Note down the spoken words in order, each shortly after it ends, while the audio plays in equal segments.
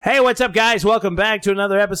Hey, what's up, guys? Welcome back to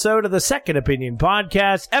another episode of the Second Opinion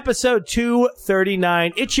Podcast, episode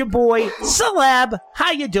 239. It's your boy, Celeb.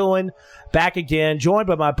 How you doing? Back again, joined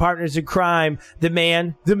by my partners in crime, the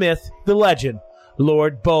man, the myth, the legend,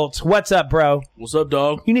 Lord Bolts. What's up, bro? What's up,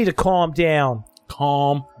 dog? You need to calm down.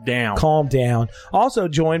 Calm down. Calm down. Also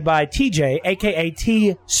joined by TJ, a.k.a.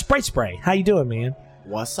 T Spray. How you doing, man?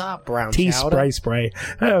 What's up, Brown T Chowder? Spray.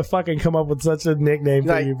 I gotta fucking come up with such a nickname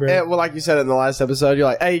for you, bro. Well, like you said in the last episode, you're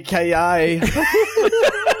like, AKA.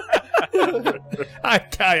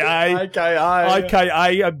 AKA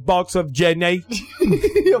a box of Jenny.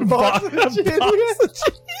 A box of Jenny.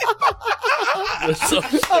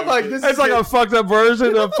 I'm like, this It's is like a fucked up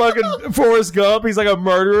version of fucking Forrest Gump. He's like a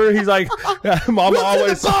murderer. He's like, Mama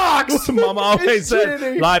always said,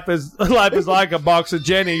 Jenny. life is like a box of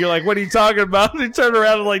Jenny. You're like, what are you talking about? And he turned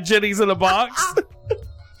around and like, Jenny's in a box.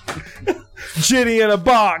 Jenny in a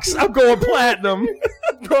box. I'm going platinum.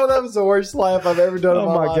 Bro, that was the worst laugh I've ever done in Oh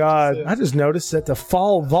my my life. god! I just noticed that the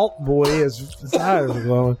fall vault boy is his eyes are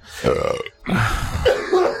glowing.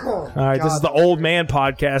 All right, this is the old man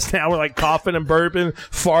podcast. Now we're like coughing and burping,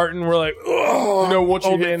 farting. We're like, oh, You know, once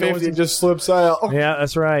you old hit man 50, it noises. just slips out. Yeah,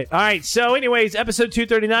 that's right. All right. So, anyways, episode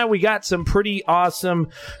 239, we got some pretty awesome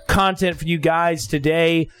content for you guys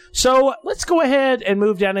today. So, let's go ahead and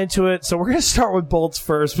move down into it. So, we're going to start with Bolts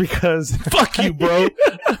first because fuck you, bro.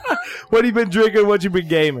 What have you been drinking? What you been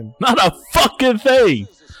gaming? Not a fucking thing.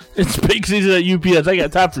 It's peak season at UPS. I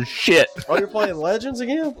got time for shit. Oh, you're playing Legends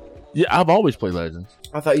again? Yeah, I've always played Legends.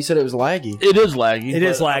 I thought you said it was laggy. It is laggy. It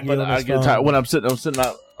is laggy But on I this get phone. tired when I'm sitting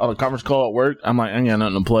out on a conference call at work. I'm like, I ain't got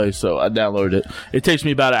nothing to play, so I downloaded it. It takes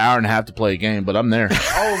me about an hour and a half to play a game, but I'm there.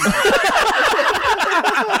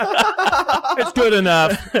 It's good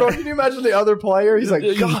enough. Bro, can you imagine the other player? He's like,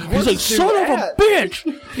 God, He's like, son of a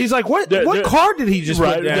bitch. He's like, what There- card did he just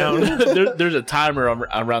put down? There's a timer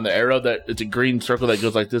around the arrow that it's a green circle that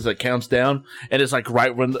goes like this that counts down, and it's like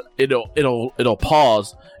right when it'll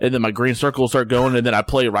pause, and then my green circle will start going, and then I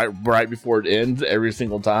play right before it ends every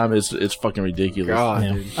single time. It's fucking ridiculous. God,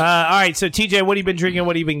 Yeah. dude. All right. So, TJ, what have you been drinking?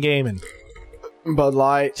 What have you been gaming? Bud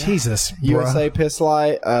Light, Jesus, USA Piss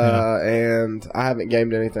Light, and I haven't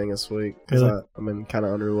gamed anything this week because Really? I've been kind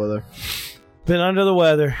of under the weather. Been under the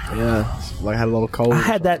weather. Yeah, like I had a little cold. I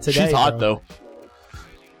had that today. She's hot bro.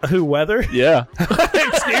 though. Who, weather? Yeah.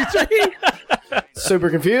 Excuse me? Super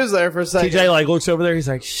confused there for a second. TJ like looks over there. He's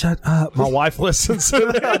like, "Shut up." My wife listens to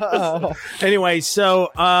that. Anyway, so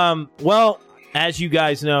well, as you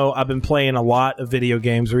guys know, I've been playing a lot of video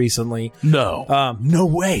games recently. No. No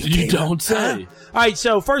way. You Gamer. don't say. All right,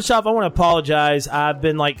 so first off, I want to apologize. I've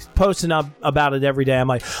been like posting up about it every day. I'm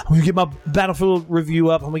like, I'm gonna get my Battlefield review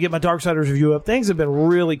up. I'm gonna get my Darksiders review up. Things have been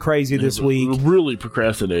really crazy this week. Really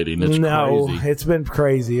procrastinating. It's crazy. It's been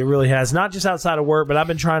crazy. It really has. Not just outside of work, but I've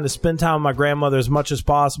been trying to spend time with my grandmother as much as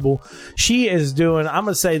possible. She is doing, I'm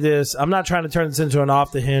going to say this, I'm not trying to turn this into an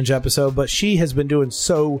off the hinge episode, but she has been doing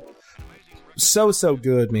so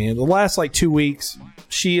good, man. The last like 2 weeks,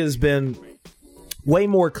 she has been way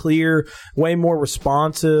more clear, way more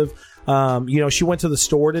responsive. She went to the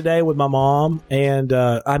store today with my mom, and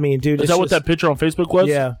I mean, dude, Is that what that picture on Facebook was?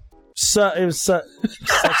 Yeah. It was such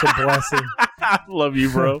a blessing. I love you,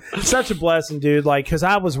 bro. Such a blessing, dude. Like, because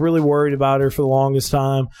I was really worried about her for the longest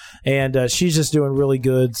time, and she's just doing really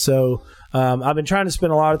good. So I've been trying to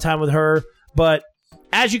spend a lot of time with her. But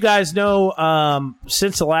as you guys know,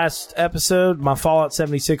 since the last episode, my Fallout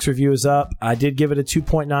 76 review is up. I did give it a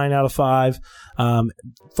 2.9 out of 5.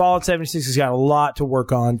 Fallout 76 has got a lot to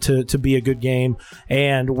work on to be a good game,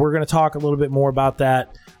 and we're going to talk a little bit more about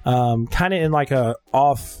that, kind of in like a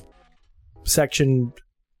off section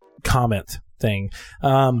comment thing.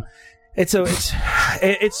 It's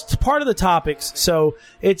part of the topics, so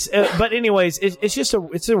it's but anyways,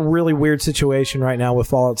 it's a really weird situation right now with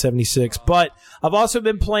Fallout 76. But I've also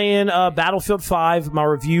been playing Battlefield 5. My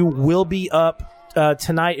review will be up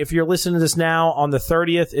tonight. If you're listening to this now on the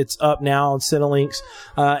 30th, it's up now on Cinelinx,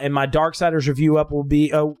 and my Darksiders review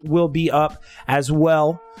will be up as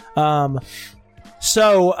well.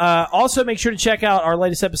 So, also make sure to check out our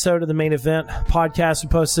latest episode of the Main Event podcast. We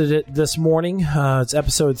posted it this morning. It's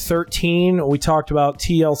episode 13. We talked about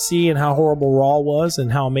TLC and how horrible Raw was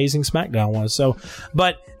and how amazing SmackDown was. So,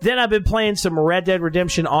 but then I've been playing some Red Dead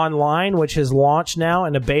Redemption Online, which has launched now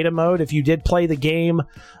in a beta mode. If you did play the game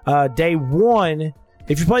day one,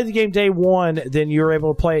 then you're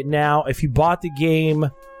able to play it now. If you bought the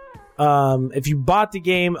game if you bought the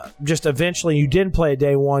game just eventually, you didn't play it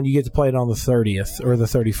day one, you get to play it on the 30th or the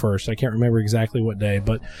 31st. I can't remember exactly what day,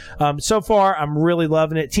 but so far I'm really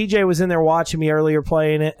loving it. TJ was in there watching me earlier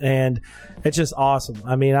playing it, and it's just awesome.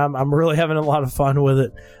 I mean, I'm really having a lot of fun with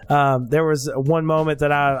it. There was one moment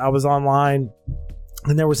that I was online,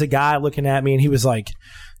 and there was a guy looking at me, and he was like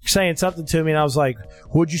saying something to me, and I was like,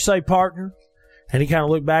 "What'd you say, partner?" And he kind of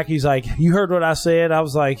looked back. He's like, "You heard what I said?" I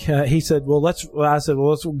was like, he said, let's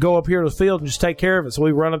go up here to the field and just take care of it. So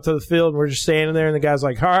we run up to the field, and we're just standing there, and the guy's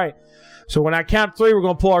like, "All right. So when I count 3, we're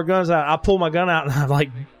going to pull our guns out." I pull my gun out, and I like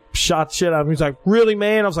shot the shit out of him. He's like, "Really,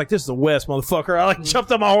 man?" I was like, "This is the West, motherfucker." I like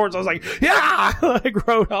jumped on my horse. I was like, "Yeah!" like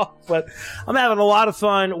rode off. But I'm having a lot of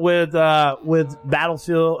fun with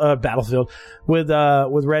Battlefield,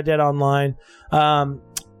 with Red Dead Online.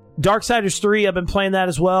 Darksiders 3, I've been playing that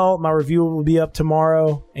as well. My review will be up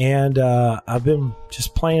tomorrow, and I've been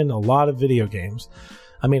just playing a lot of video games.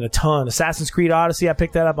 I mean, a ton. Assassin's Creed Odyssey, I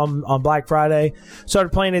picked that up on Black Friday.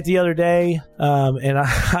 Started playing it the other day, and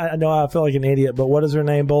I know I feel like an idiot, but what is her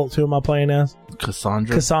name, Bolt? Who am I playing as?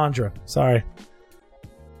 Cassandra. Sorry.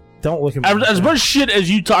 Don't look at me. As much shit as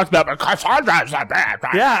you talked about, but Cassandra's not bad.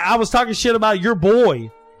 Yeah, I was talking shit about your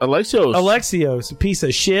boy. Alexios, a piece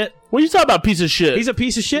of shit. What are you talking about, piece of shit? He's a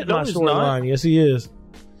piece of shit in No, my he's storyline. Yes, he is.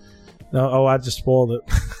 No, I just spoiled it.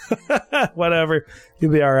 Whatever.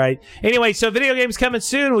 You'll be all right. Anyway, so video games coming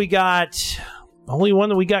soon. We got... Only one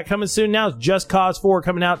that we got coming soon now is Just Cause 4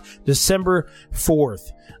 coming out December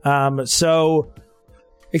 4th. So,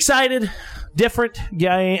 excited. Different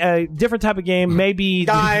type of game. Maybe...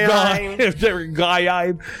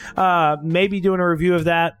 maybe doing a review of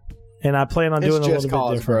that. And I plan on doing a little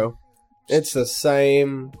bit different. Bro. It's the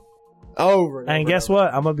same over. And guess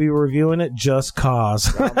what? I'm going to be reviewing it Just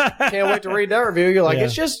Cause. Can't wait to read that review. You're like,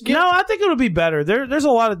 it's just... No, I think it'll be better. There's a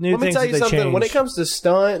lot of new things that they changed. Let me tell you something. When it comes to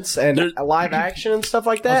stunts and live action and stuff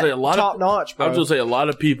like that, top notch, bro. I was going to say, a lot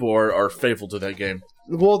of people are faithful to that game.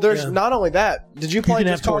 Well, there's not only that. Did you play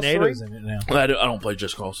Just Cause 3? In it now. I don't play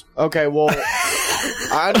Just Cause. Okay, well,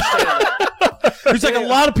 I understand that. He's like, a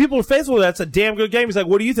lot of people are faithful to that. It's a damn good game. He's like,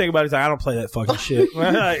 what do you think about it? He's like, I don't play that fucking shit.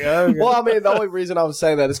 Like, okay. Well, I mean, the only reason I was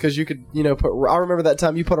saying that is because you could, I remember that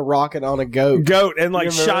time you put a rocket on a goat. And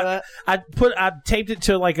like shot. That? I taped it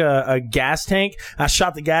to like a gas tank. I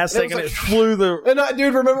shot the gas tank and it flew the. And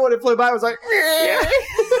dude, remember when it flew by? I was like,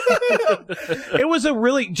 it was a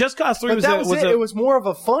really Just Cause 3 was it was more of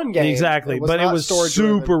a fun game. Exactly, but it was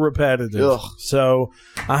super repetitive. Ugh. So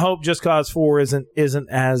I hope Just Cause 4 isn't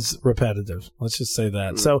as repetitive. Let's just say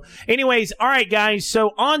that. So anyways, all right, guys.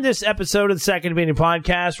 So on this episode of the Second Opinion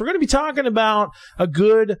Podcast, we're going to be talking about a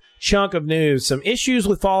good chunk of news. Some issues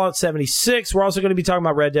with Fallout 76. We're also going to be talking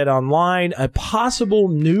about Red Dead Online, a possible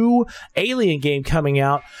new Alien game coming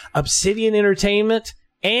out, Obsidian Entertainment,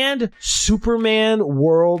 and Superman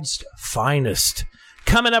World's Finest.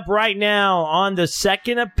 Coming up right now on the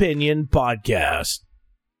Second Opinion Podcast.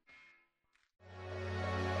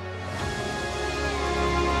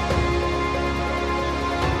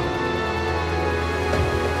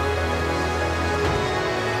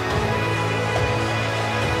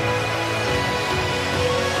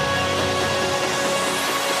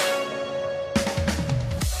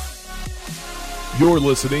 You're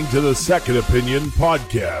listening to the Second Opinion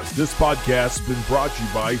Podcast. This podcast has been brought to you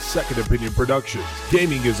by Second Opinion Productions.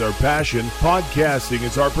 Gaming is our passion. Podcasting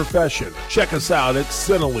is our profession. Check us out at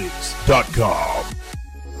Cineleaks.com.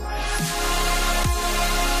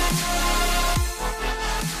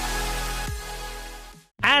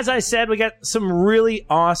 As I said, we got some really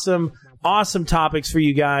awesome topics for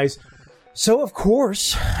you guys. So, of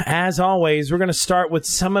course, as always, we're going to start with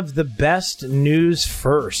some of the best news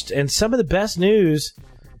first. And some of the best news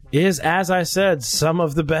is, as I said, some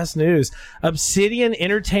of the best news. Obsidian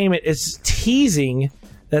Entertainment is teasing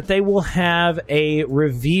that they will have a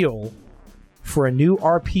reveal for a new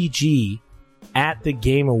RPG at the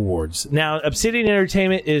Game Awards. Now, Obsidian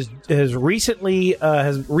Entertainment has recently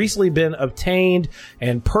been obtained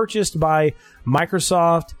and purchased by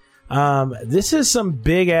Microsoft. This is some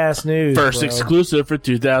big ass news. First exclusive for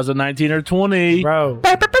 2019 or 20. Bro.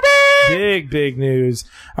 Big news.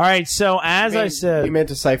 All right, so I said... You meant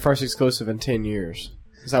to say first exclusive in 10 years.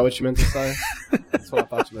 Is that what you meant to say? That's what I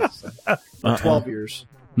thought you meant to say. 12 years.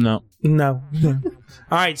 No. All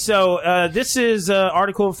right, so this is an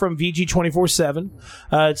article from VG247.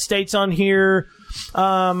 It states on here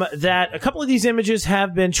that a couple of these images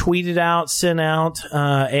have been tweeted out, sent out,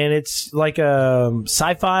 and it's like a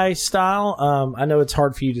sci-fi style. I know it's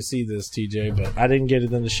hard for you to see this, TJ, but I didn't get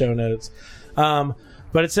it in the show notes.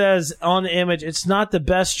 But it says on the image, it's not the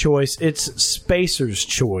best choice. It's Spacer's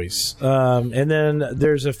choice. And then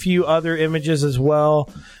there's a few other images as well.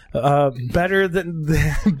 Better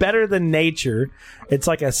than nature. It's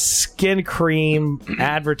like a skin cream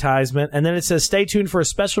advertisement. And then it says, stay tuned for a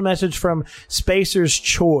special message from Spacer's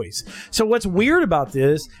choice. So what's weird about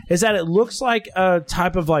this is that it looks like a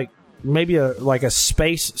type of like, maybe a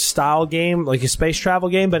space style game, like a space travel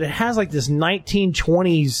game, but it has like this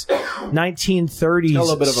 1920s, 1930s a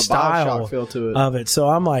little bit of a style Bioshock feel to it. of it. So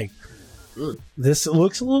I'm like, this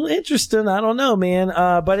looks a little interesting. I don't know, man.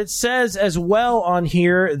 But it says as well on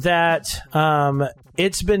here that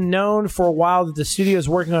it's been known for a while that the studio is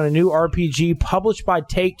working on a new RPG published by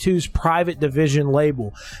Take-Two's private division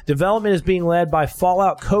label. Development is being led by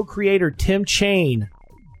Fallout co-creator Tim Chain.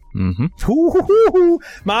 Mm-hmm.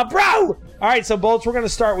 My bro! All right, so Bolts, we're going to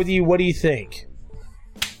start with you. What do you think?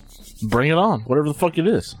 Bring it on. Whatever the fuck it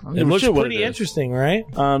is. It looks pretty interesting, right?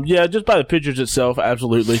 Yeah, just by the pictures itself,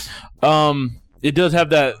 absolutely. It does have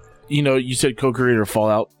that, you said co-creator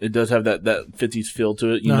Fallout. It does have that 50s feel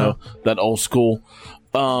to it, know, that old school.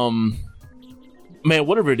 Man,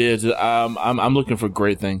 whatever it is, I'm looking for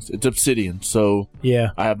great things. It's Obsidian, so yeah,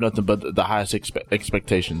 I have nothing but the highest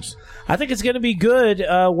expectations. I think it's going to be good,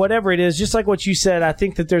 whatever it is. Just like what you said, I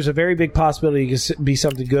think that there's a very big possibility it could be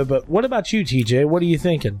something good. But what about you, TJ? What are you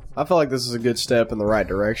thinking? I feel like this is a good step in the right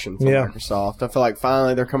direction for Yeah. Microsoft. I feel like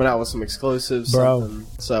finally they're coming out with some exclusives. Bro. Something.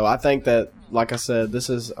 So I think that, like I said, this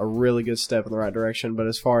is a really good step in the right direction. But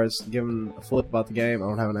as far as giving a flip about the game, I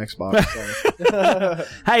don't have an Xbox. So.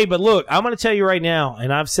 Hey, but look, I'm going to tell you right now,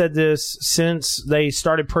 and I've said this since they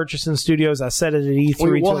started purchasing studios. I said it at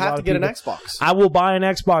E3. We will to a lot have to of get an people. Xbox. I will buy an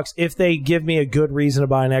Xbox if they give me a good reason to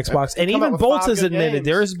buy an Xbox. And Come out even with Bolts 5 has good admitted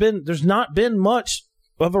games. there's not been much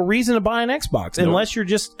of a reason to buy an Xbox unless you're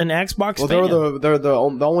just an Xbox Well, fan. they're the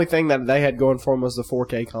only thing that they had going for them was the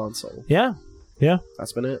 4K console. Yeah.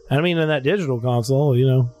 That's been it. I mean, in that digital console,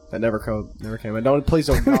 That never came in. Please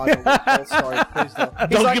don't. God, don't sorry, please don't. He's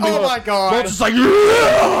Don't like, give me oh one. my god. It's like,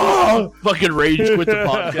 yeah! Fucking rage quit the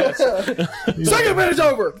podcast. Second minute's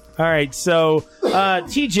over. All right, so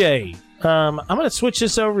TJ, I'm going to switch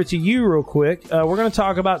this over to you real quick. We're going to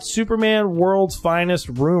talk about Superman World's Finest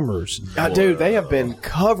rumors. Dude, they have been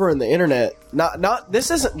covering the internet. Not.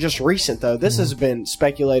 This isn't just recent though. This has been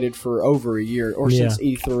speculated for over a year or Yeah. since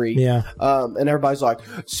E3. Yeah. And everybody's like,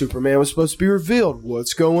 Superman was supposed to be revealed.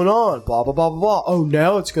 What's going on? Blah blah blah blah blah. Oh,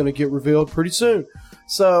 now it's going to get revealed pretty soon.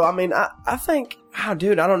 So I mean, I think,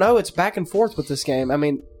 dude, I don't know. It's back and forth with this game. I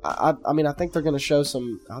mean, I think they're going to show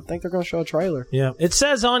some. I think they're going to show a trailer. Yeah. It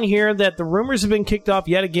says on here that the rumors have been kicked off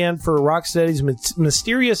yet again for Rocksteady's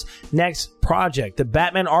mysterious next project. The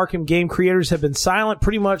Batman Arkham game creators have been silent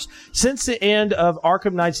pretty much since the end of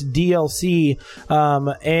Arkham Knight's DLC.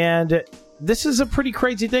 And this is a pretty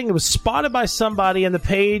crazy thing. It was spotted by somebody, and the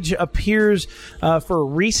page appears for a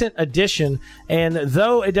recent edition. And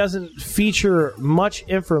though it doesn't feature much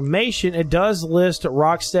information, it does list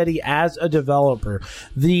Rocksteady as a developer.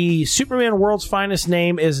 The Superman World's Finest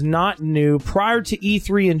name is not new. Prior to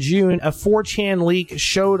E3 in June, a 4chan leak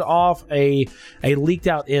showed off a leaked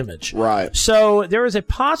out image. Right. So there is a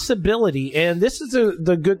possibility, and this is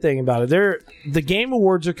the good thing about it. The Game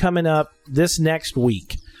Awards are coming up this next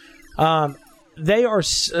week. They are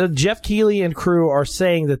Jeff Keighley and crew are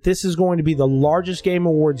saying that this is going to be the largest Game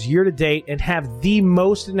Awards year to date and have the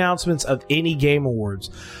most announcements of any Game Awards.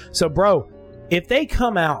 So, bro, if they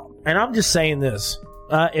come out, and I'm just saying this,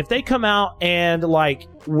 if they come out and like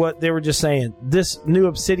what they were just saying, this new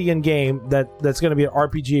Obsidian game that's going to be an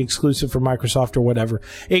RPG exclusive for Microsoft or whatever,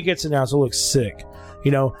 it gets announced, it looks sick.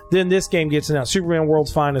 Then this game gets announced, Superman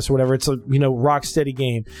World's Finest or whatever. It's a, Rocksteady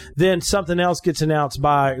game. Then something else gets announced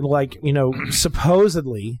by,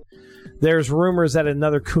 supposedly there's rumors that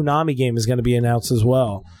another Konami game is going to be announced as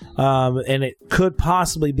well. And it could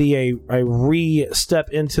possibly be a re-step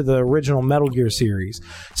into the original Metal Gear series.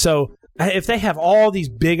 So if they have all these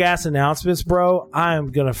big ass announcements, bro,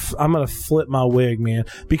 I'm gonna flip my wig, man,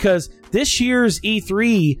 because this year's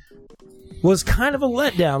E3 was kind of a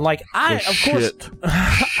letdown. Like of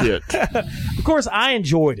course, I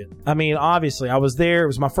enjoyed it. I mean, obviously, I was there. It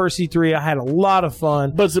was my first E3. I had a lot of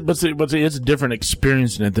fun. But it's a different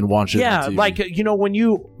experience in it than watching. Yeah, it on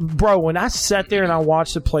TV. when I sat there and I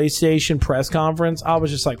watched the PlayStation press conference, I was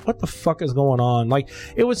just like, what the fuck is going on? Like,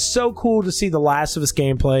 it was so cool to see the Last of Us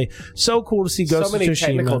gameplay. So cool to see Ghost So of many Tsushima.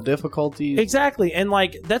 technical difficulties. Exactly, and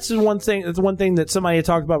that's the one thing that somebody had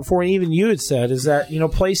talked about before, and even you had said, is that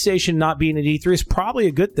PlayStation not being being at E3 is probably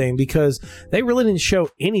a good thing because they really didn't show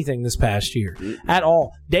anything this past year at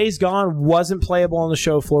all. Days Gone wasn't playable on the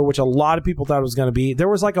show floor, which a lot of people thought it was going to be. There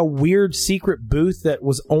was like a weird secret booth that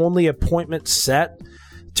was only appointment set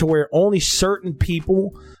to where only certain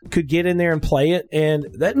people could get in there and play it, and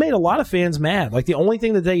that made a lot of fans mad. Like the only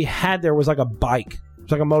thing that they had there was like a bike.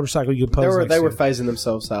 It's like a motorcycle you could pose. They were phasing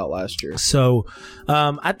themselves out last year. So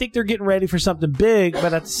I think they're getting ready for something big,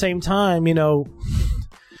 but at the same time, you know,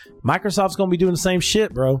 Microsoft's going to be doing the same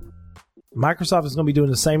shit, bro. Microsoft is going to be doing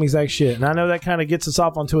the same exact shit. And I know that kind of gets us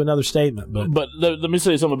off onto another statement. But let me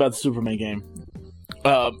say something about the Superman game.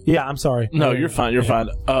 Yeah, I'm sorry. No, you're fine. You're fine.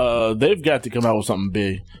 They've got to come out with something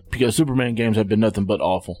big because Superman games have been nothing but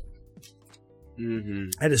awful.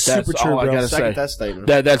 That is super true, all bro. I gotta say. That statement.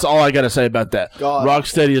 That's all I got to say about that. God.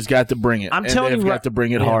 Rocksteady has got to bring it. I'm telling they've you, got to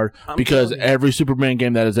bring it yeah, hard I'm because telling you. every Superman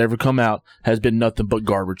game that has ever come out has been nothing but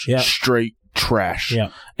garbage. Yeah. Straight trash. Yeah.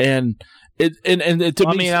 And it to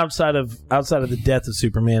I me, mean, outside of the death of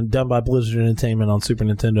Superman, done by Blizzard Entertainment on Super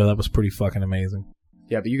Nintendo, that was pretty fucking amazing.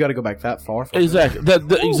 Yeah, but you got to go back that far. exactly.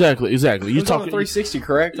 Exactly. You You talking talking 360,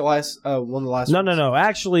 correct? The last one of the last. No.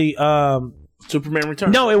 Actually, Superman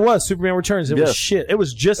Returns? no, it was Superman Returns. It was Yes. shit. It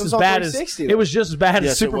was just It was as on bad as 360 it was just as bad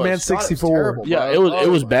Yes, as it Superman was. God, it was 64. terrible. Yeah, bro. it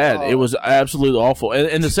was Oh, bad. God. It was absolutely awful.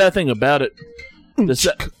 And the sad thing about it, right? The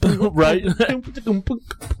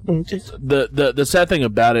sad thing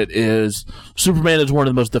about it is Superman is one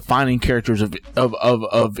of the most defining characters of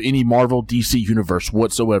any Marvel DC universe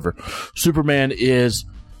whatsoever. Superman is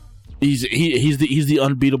he's the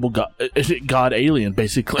unbeatable god alien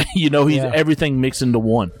basically. You know, he's Yeah. everything mixed into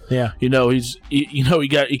one. Yeah. You know,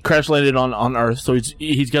 he crash landed on Earth, so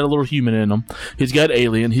he's got a little human in him. He's got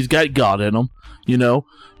alien, he's got God in him, you know.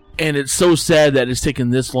 And it's so sad that it's taken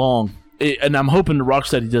this long. And I'm hoping the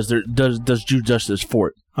Rocksteady does due justice for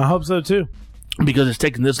it. I hope so too. Because it's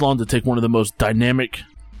taken this long to take one of the most dynamic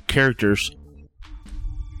characters,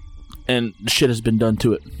 and shit has been done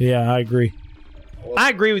to it. Yeah, I agree. I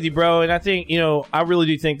agree with you, bro. And I think, you know, I really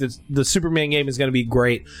do think that the Superman game is going to be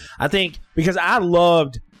great. I think because I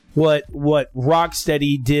loved what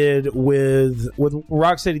Rocksteady did with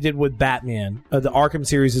Batman. The Arkham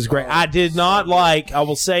series is great. I did not like, I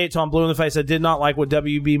will say it till I'm blue in the face, I did not like what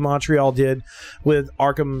WB Montreal did with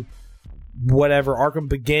Arkham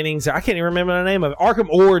Beginnings. I can't even remember the name of it. Arkham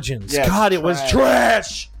Origins. Yeah, God, it was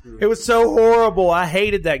trash. It was so horrible. I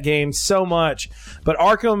hated that game so much. But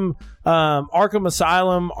Arkham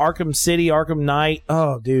Asylum, Arkham City, Arkham Knight.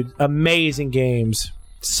 Oh, dude, amazing games.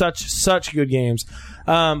 Such good games.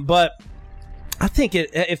 But I think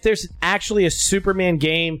if there's actually a Superman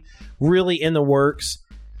game really in the works,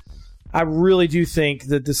 I really do think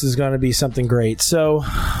that this is going to be something great. So,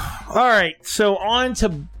 all right. So on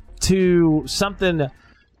to something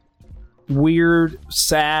weird,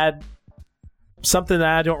 sad, something that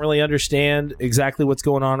I don't really understand exactly what's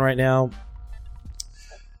going on right now.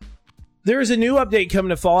 There is a new update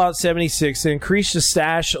coming to Fallout 76 to increase the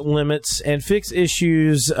stash limits and fix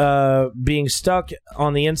issues being stuck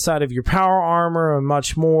on the inside of your power armor and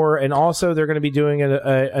much more. And also, they're going to be doing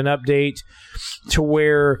an update to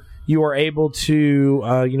where you are able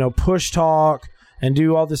to, push talk and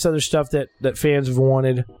do all this other stuff that fans have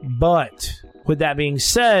wanted. But with that being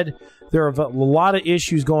said, there are a lot of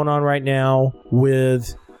issues going on right now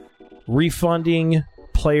with refunding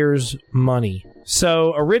players' money.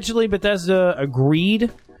 So originally, Bethesda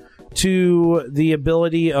agreed to the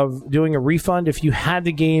ability of doing a refund if you had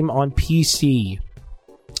the game on PC.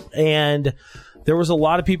 And there was a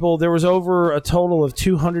lot of people. There was over a total of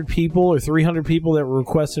 200 people or 300 people that were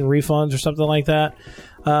requesting refunds or something like that.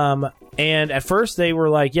 And at first they were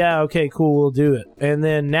like, yeah, okay, cool, we'll do it. And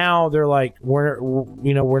then now they're like, we're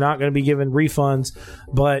not going to be giving refunds,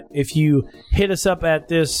 but if you hit us up at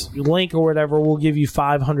this link or whatever, we'll give you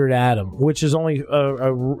 500 Atom, which is only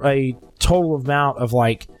a total amount of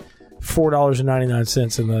like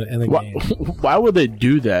 $4.99 in the game. Why would they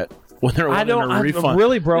do that? When they're wanting a refund,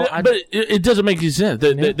 really, bro. But it doesn't make any sense.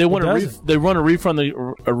 They want they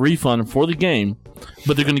a refund for the game,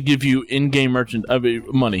 but they're going to give you in-game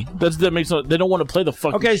money. That makes no. They don't want to play the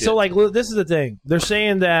fucking. Okay, shit. so like this is the thing. They're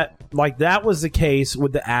saying that like that was the case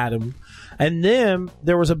with the Atom, and then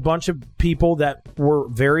there was a bunch of people that were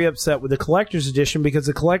very upset with the collector's edition because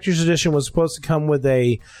the collector's edition was supposed to come with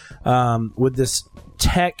with this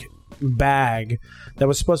tech bag that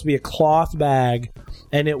was supposed to be a cloth bag,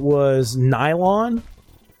 and it was nylon,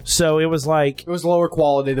 so it was like It was lower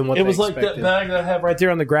quality than what it they was like expected. that bag that I have right there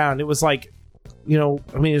on the ground. It was like, it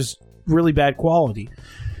was really bad quality.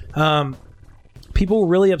 People were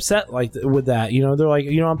really upset with that. They're like,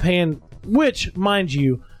 I'm paying, which, mind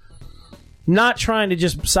you, not trying to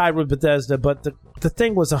just side with Bethesda, but the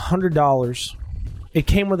thing was $100. It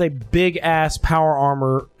came with a big ass Power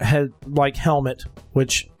Armor helmet,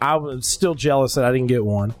 which I was still jealous that I didn't get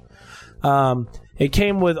one. It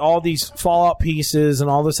came with all these Fallout pieces and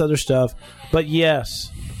all this other stuff. But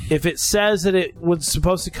yes, if it says that it was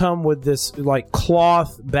supposed to come with this like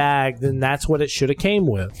cloth bag, then that's what it should have came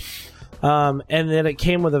with. And then it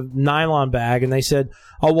came with a nylon bag, and they said,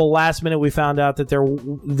 "Oh well, last minute we found out that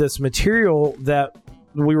this material that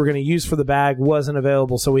we were going to use for the bag wasn't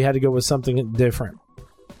available, so we had to go with something different."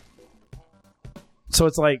 So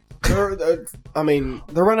it's like, they're running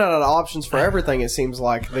out of options for everything. It seems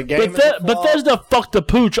like the game. Bethesda fucked the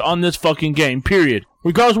pooch on this fucking game. Period.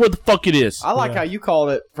 Regardless of what the fuck it is. I like how you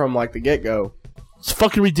called it from like the get go. It's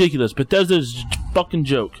fucking ridiculous. Bethesda is a fucking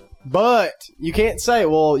joke. But you can't say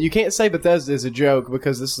Bethesda is a joke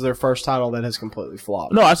because this is their first title that has completely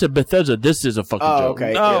flopped. No, I said Bethesda. This is a fucking joke.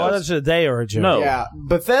 Okay. oh, that's a they are a joke. No. Yeah,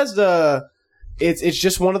 Bethesda. It's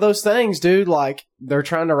just one of those things, dude. Like, they're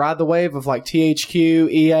trying to ride the wave of like THQ,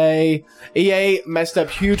 EA. EA messed up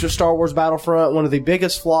huge with Star Wars Battlefront, one of the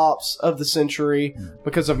biggest flops of the century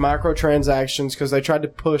because of microtransactions, because they tried to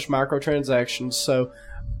push microtransactions. So,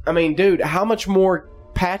 I mean, dude, how much more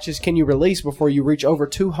patches can you release before you reach over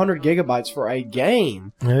 200 gigabytes for a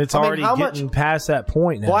game? And it's already getting past that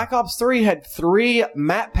point now. Black Ops 3 had 3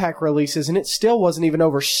 map pack releases, and it still wasn't even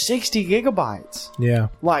over 60 gigabytes. Yeah.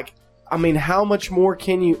 Like, I mean, how much more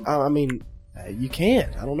can you... you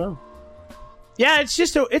can't. I don't know. Yeah, it's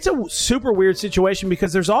a super weird situation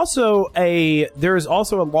because there is also a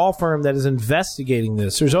law firm that is investigating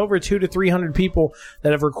this. There's over 200 to 300 people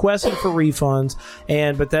that have requested for refunds,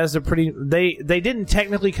 and Bethesda they didn't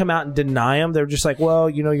technically come out and deny them. They're just like, well,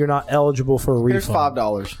 you're not eligible for a refund. Here's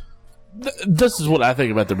 $5. This is what I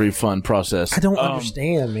think about the refund process. I don't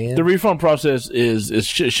understand, man. The refund process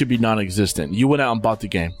should be non-existent. You went out and bought the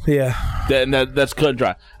game. Yeah. That's cut and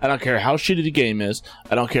dry. I don't care how shitty the game is.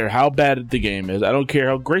 I don't care how bad the game is. I don't care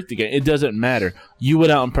how great the game. It doesn't matter. You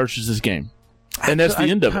went out and purchased this game, and that's the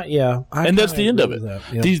end of it. Yeah, and that's the end of it.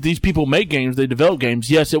 Yeah. These people make games. They develop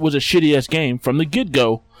games. Yes, it was a shitty ass game from the get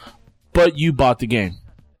go, but you bought the game.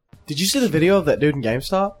 Did you see the video of that dude in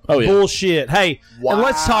GameStop? Oh yeah. Bullshit. Hey, wow. And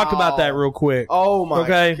let's talk about that real quick. Oh my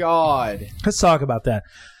god. Let's talk about that.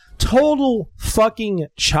 Total fucking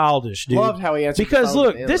childish, dude. Loved how he answered because the phone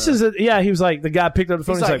look, at the this end, is he was like, the guy picked up the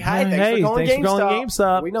phone. He's like, hey, thanks for calling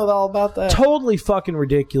GameStop. We know all about that. Totally fucking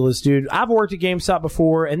ridiculous, dude. I've worked at GameStop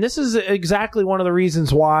before, and this is exactly one of the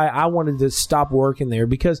reasons why I wanted to stop working there.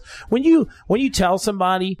 Because when you tell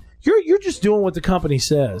somebody, you're just doing what the company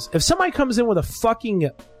says. If somebody comes in with a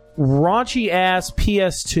fucking raunchy ass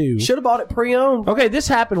PS2, should have bought it pre-owned. Okay, this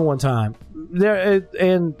happened one time there,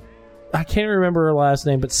 and I can't remember her last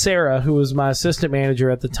name, but Sarah, who was my assistant manager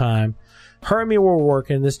at the time, her and me were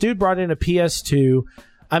working. This dude brought in a PS2.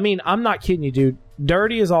 I mean, I'm not kidding you, dude.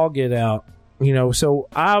 Dirty as all get out. So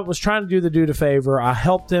I was trying to do the dude a favor. I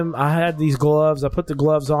helped him. I had these gloves. I put the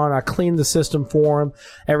gloves on. I cleaned the system for him.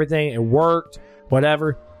 Everything. It worked.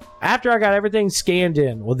 Whatever. After I got everything scanned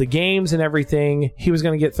in with the games and everything, he was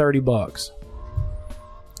going to get $30.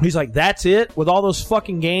 He's like, that's it? With all those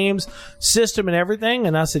fucking games, system and everything?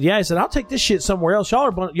 And I said, yeah. He said, I'll take this shit somewhere else.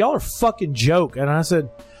 Y'all are fucking joke. And I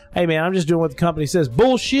said, hey, man, I'm just doing what the company says.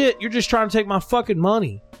 Bullshit. You're just trying to take my fucking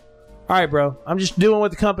money. All right, bro. I'm just doing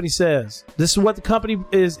what the company says. This is what the company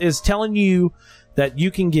is telling you that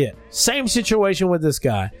you can get. Same situation with this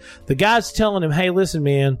guy. The guy's telling him, hey, listen,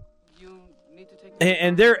 man.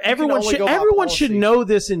 And everyone should know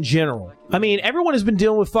this in general. I mean, everyone has been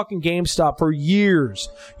dealing with fucking GameStop for years.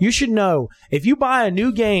 You should know, if you buy a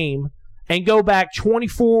new game and go back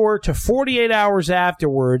 24 to 48 hours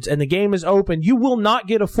afterwards and the game is open, you will not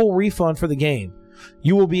get a full refund for the game.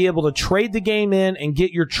 You will be able to trade the game in and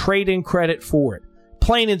get your trade-in credit for it.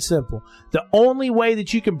 Plain and simple. The only way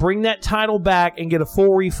that you can bring that title back and get a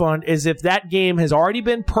full refund is if that game has already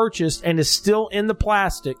been purchased and is still in the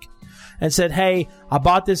plastic, and said, hey, I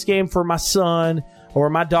bought this game for my son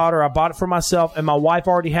or my daughter. I bought it for myself, and my wife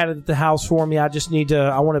already had it at the house for me. I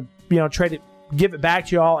want to, trade it, give it back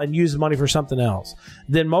to y'all and use the money for something else.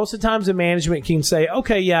 Then most of the times the management can say,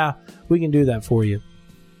 okay, yeah, we can do that for you.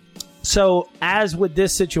 So as with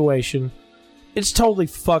this situation, it's totally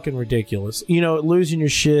fucking ridiculous. Losing your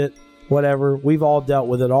shit, whatever. We've all dealt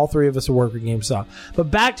with it. All three of us are working GameStop.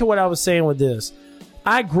 But back to what I was saying with this.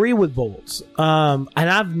 I agree with Bolts, and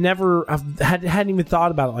hadn't even thought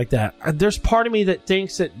about it like that. There's part of me that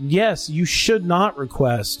thinks that yes, you should not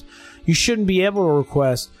request. You shouldn't be able to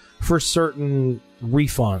request for certain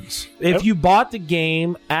refunds. If you bought the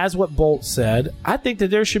game as what Bolt said, I think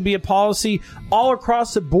that there should be a policy all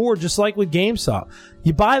across the board, just like with GameStop.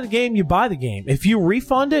 You buy the game, you buy the game. If you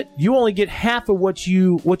refund it, you only get half of what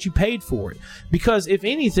you paid for it. Because if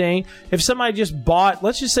anything, if somebody just bought,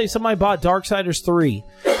 let's just say somebody bought Darksiders 3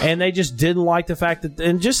 and they just didn't like the fact that,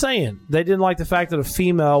 and just saying, they didn't like the fact that a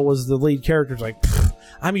female was the lead character. It's like,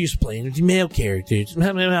 I'm used to playing with male characters.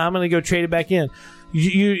 I'm going to go trade it back in.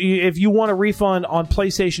 If you want a refund on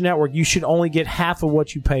PlayStation Network, you should only get half of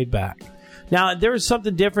what you paid back. Now, there's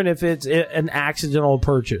something different if it's an accidental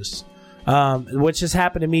purchase, which has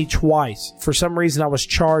happened to me twice. For some reason, I was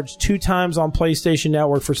charged 2 times on PlayStation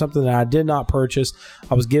Network for something that I did not purchase.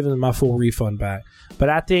 I was given my full refund back. But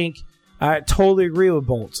I totally agree with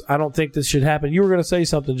Bolts. I don't think this should happen. You were going to say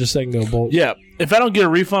something just a second ago, Bolts. Yeah. If I don't get a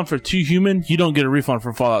refund for Too Human, you don't get a refund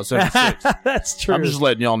for Fallout 76. That's true. I'm just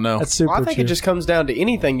letting y'all know. That's super I think true. it just comes down to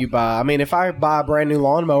anything you buy. I mean, if I buy a brand new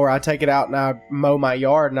lawnmower, I take it out and I mow my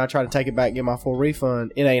yard and I try to take it back and get my full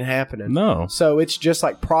refund. It ain't happening. No. So it's just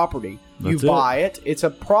like property. You That's buy it. It's a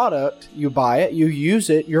product. You buy it. You use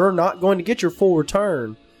it. You're not going to get your full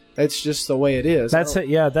return. It's just the way it is. That's it.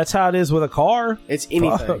 Yeah, that's how it is with a car. It's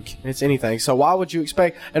anything. Fuck. It's anything. So why would you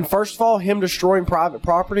expect? And first of all, him destroying private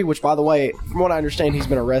property, which, by the way, from what I understand, he's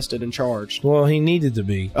been arrested and charged. Well, he needed to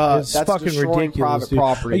be. It's That's fucking destroying ridiculous. private Dude.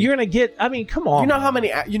 property. You're gonna get. I mean, come on. You know how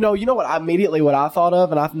many? You know what? What I thought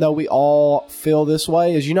of, and I know we all feel this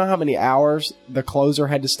way, is you know how many hours the closer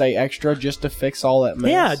had to stay extra just to fix all that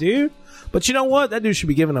mess. Yeah, dude. But you know what? That dude should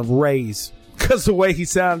be given a raise. Because the way he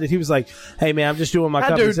sounded, he was like, "Hey man, I'm just doing my That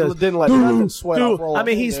company." dude Says, didn't let nothing sweat dude, off roll. I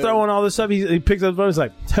mean, he's throwing all this stuff. He picks up the phone. He's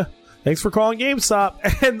like, "Thanks for calling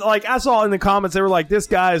GameStop." And like I saw in the comments, they were like, "This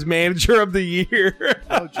guy is manager of the year."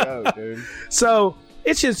 No joke, dude. So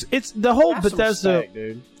it's the whole Have some Bethesda. respect,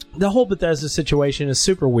 dude. The whole Bethesda situation is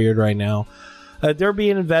super weird right now. They're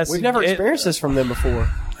being invested. We've never experienced this from them before.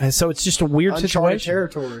 and so it's just a weird Uncharted situation.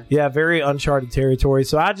 territory. Yeah, very uncharted territory.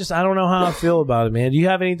 So I don't know how I feel about it, man. Do you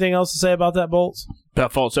have anything else to say about that, Bolts?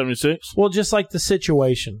 About Fallout 76? Well, just like the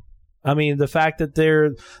situation. I mean, the fact that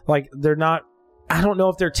they're not. I don't know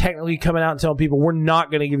if they're technically coming out and telling people we're not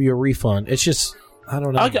going to give you a refund. It's just I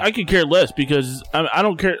don't know. I could care less because I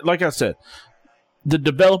don't care. Like I said, the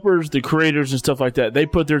developers, the creators, and stuff like that, they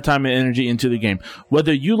put their time and energy into the game.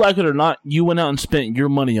 Whether you like it or not, you went out and spent your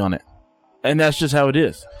money on it, and that's just how it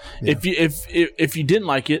is. Yeah. If you didn't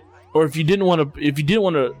like it, or if you didn't want to,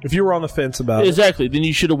 if you were on the fence about exactly, then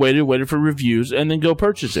you should have waited for reviews and then go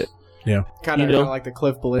purchase it. Yeah, Kind of like the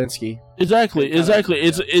Cliff Belinsky. Exactly.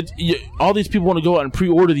 All these people want to go out and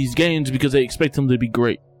pre-order these games because they expect them to be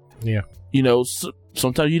great. Yeah.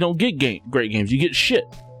 Sometimes you don't get great games. You get shit.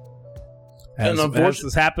 as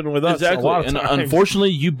has happened with us Exactly. a lot of And times. unfortunately,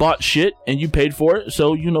 you bought shit and you paid for it.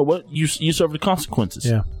 So you know what? You suffer the consequences.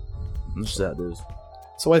 Yeah. That's how it is.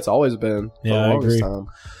 That's the way it's always been. For Yeah, the I longest agree.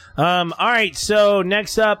 time. All right, so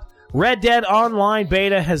next up, Red Dead Online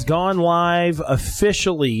Beta has gone live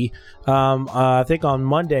officially. I think on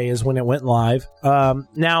Monday is when it went live.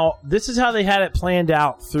 Now, this is how they had it planned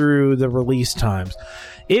out through the release times.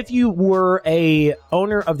 If you were a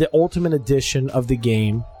owner of the Ultimate Edition of the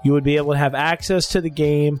game, you would be able to have access to the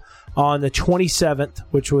game on the 27th,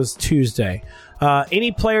 which was Tuesday.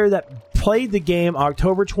 Any player that played the game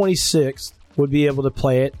October 26th would be able to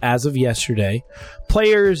play it as of yesterday.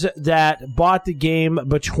 Players that bought the game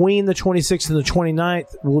between the 26th and the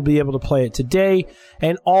 29th will be able to play it today,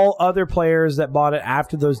 and all other players that bought it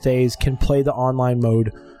after those days can play the online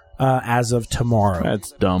mode as of tomorrow.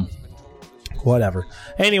 That's dumb. Whatever.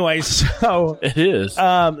 Anyways, so It is.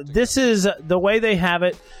 this is the way they have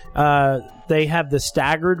it. They have the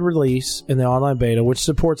staggered release in the online beta, which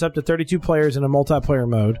supports up to 32 players in a multiplayer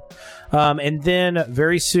mode. And then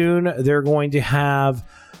very soon, they're going to have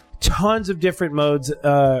tons of different modes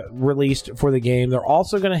released for the game. They're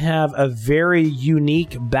also going to have a very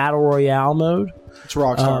unique Battle Royale mode. It's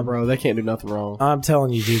Rockstar, bro. They can't do nothing wrong. I'm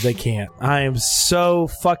telling you, dude, they can't. I am so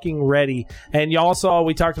fucking ready. And y'all saw,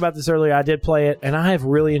 we talked about this earlier. I did play it, and I have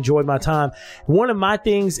really enjoyed my time. One of my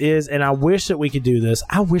things is, and I wish that we could do this,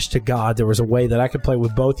 I wish to God there was a way that I could play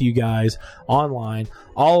with both you guys online.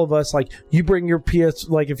 All of us, like, you bring your PS,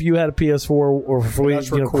 like, if you had a PS4 or if we,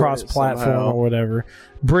 Let's record it cross-platform somehow. or whatever,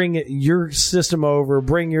 bring your system over,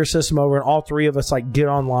 and all three of us, like, get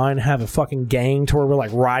online and have a fucking gang to where we're,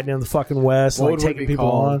 like, riding in the fucking West, What like, would it taking be people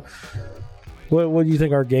called? on. What do you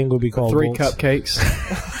think our game would be called? 3 Bolts? cupcakes.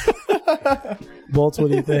 Bolts, what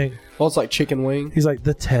do you think? Well, it's like chicken wing. He's like,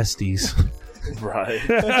 the testes. right.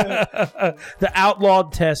 The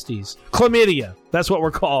outlawed testes. Chlamydia. That's what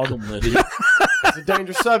we're called. It's a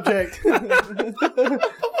dangerous subject.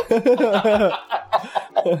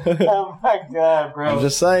 Oh my god, bro! I'm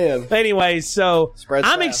just saying. Anyway, so Spread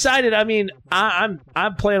I'm fast. excited. I mean, I'm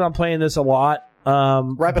planning on playing this a lot.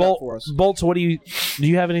 Wrap it up for us. Bolts, do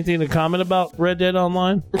you have anything to comment about Red Dead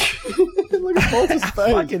Online? Look at Bolt's I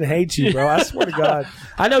face. fucking hate you, bro. I swear to God.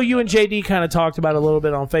 I know you and JD kind of talked about it a little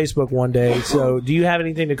bit on Facebook one day. So, do you have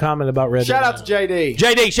anything to comment about Red Dead? Shout out to JD.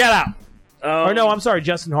 JD, shout out. Or no, I'm sorry,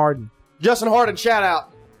 Justin Harden. Justin Harden, shout out.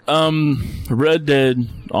 Red Dead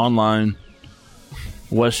Online,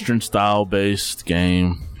 Western style based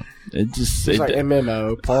game. It just It's like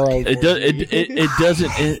MMO.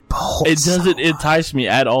 it doesn't entice me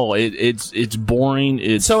at all. It's boring.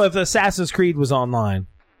 It's So, if Assassin's Creed was online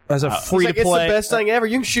as a free It's to play, the best thing ever.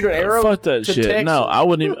 You can shoot an arrow. fuck that to shit. Texas. No, I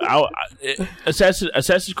wouldn't even.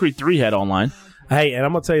 Assassin's Creed 3 had online. hey, and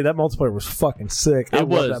I'm gonna tell you that multiplayer was fucking sick. I It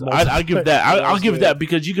love was. that I give that. I'll give good. that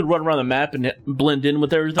because you could run around the map and blend in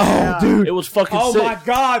with everything. Oh, dude. it was fucking Oh sick. my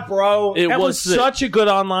god, bro! It that was was sick. such a good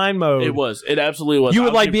online mode. It was. It absolutely was. You would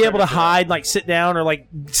I'll like give be able to credit for that. hide, like sit down, or like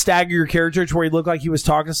stagger your character to where he looked like he was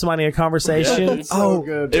talking to somebody in a conversation. It's so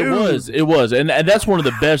good. It was, and that's one of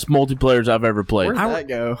the best multiplayers I've ever played. Where'd that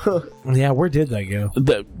go? Yeah, where did that go?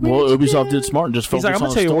 Well, Ubisoft did smart and just He's focused like, I'm on gonna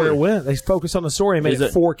the tell you story. where it went. They focused on the story and made Is it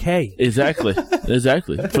it- 4K.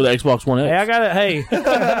 Exactly for the Xbox One X. Hey, I got it. Hey,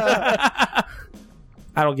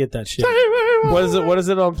 I don't get that shit. What is it? What is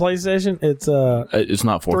it on PlayStation? It's It's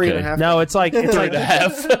not 4K. 3.5. no, it's like it's like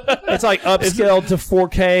it's like upscaled to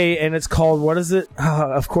 4K, and it's called what is it?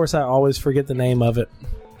 Of course, I always forget the name of it.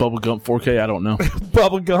 Bubblegum 4K. I don't know.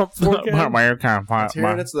 Bubblegum 4K. Here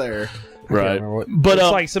and it's there. Right, But it's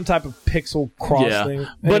like some type of pixel cross yeah. thing.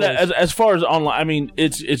 But Anyways. as far as online, I mean,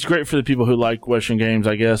 it's great for the people who like Western games,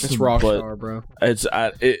 I guess. It's but Rockstar, bro.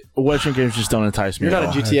 Western games just don't entice me. You're at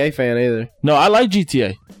not a all. GTA fan either. No, I like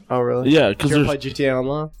GTA. Oh, really? Yeah, because You ever there's played GTA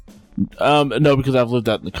Online? no, because I've lived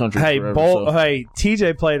out in the country. Hey, forever, Bolt. so. Hey,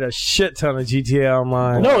 TJ played a shit ton of GTA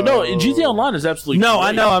Online. No, GTA Online is absolutely No, great.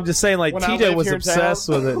 I know. I'm just saying, like When I TJ lived was here in obsessed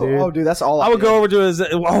town- with it, dude. Oh, dude, that's all I would did. go over to his.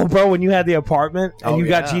 Oh, bro, when you had the apartment and Oh, you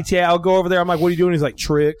got yeah. GTA, I'll go over there. I'm like, "What are you doing?" He's like,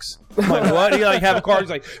 "Tricks." I'm like, what? He like have a car. He's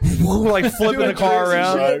like, like flipping the car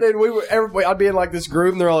around. And then everybody, I'd be in like this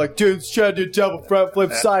group, and they're all like, "Dude, it's trying to do double front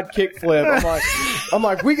flip, side kick flip." I'm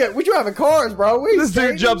like, we driving cars, bro. This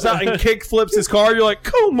dude jumps out and kick flips his car. You're like,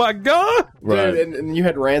 "Oh my god!" Right. Dude, and you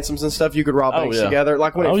had ransoms and stuff. You could rob banks yeah. together.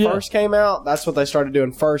 Like when Oh, it yeah. first came out, that's what they started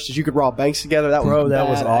doing first. Is you could rob banks together. That was Bro, that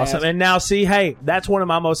was badass. awesome. And now, see, hey, that's one of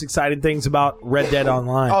my most exciting things about Red Dead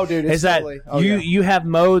Online. Oh, dude, it's is that totally- oh, you yeah. you have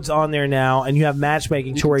modes on there now, and you have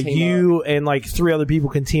matchmaking to where can team you and like 3 other people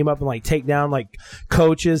can team up and like take down like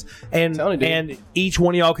coaches, and telling you, dude. and each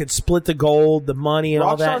one of y'all could split the gold, the money, and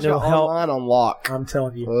all that, Rockstar's and it'll got help. online on lock. I'm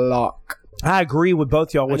telling you, Lock. I agree with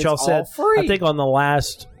both y'all. What And y'all it's said, all free. I think on the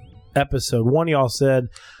last episode, one of y'all said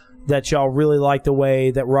that y'all really like the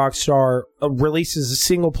way that Rockstar releases a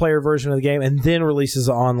single player version of the game and then releases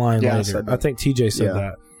it online Yeah, I later. said that. I think TJ said Yeah.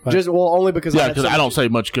 that. But- Just only because Yeah, had because so I don't much- say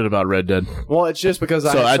much good about Red Dead, Well, it's just because so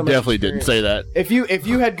had I so much definitely didn't experience. say that. If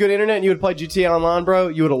you had good internet and you would play GTA Online, bro,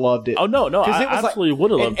 you would have loved it. Oh no, I Because it was absolutely would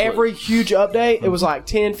have and loved it. every huge update, it was like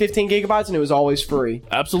 10, 15 gigabytes, and it was always free.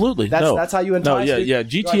 Absolutely, That's how you No, entice yeah, it. yeah.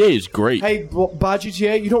 GTA is great. Hey, buy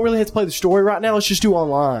GTA. You don't really have to play the story right now. Let's just do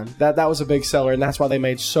online. That was a big seller, and that's why they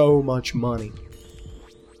made so much money.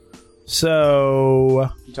 So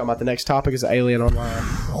You talking about the next topic is Alien Online.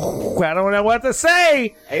 I don't know what to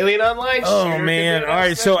say. Alien Online. Oh man! All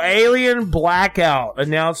right, so Alien Blackout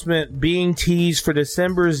announcement being teased for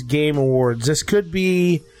December's Game Awards. This could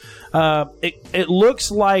be. It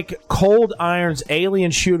looks like Cold Iron's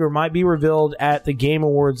Alien shooter might be revealed at the Game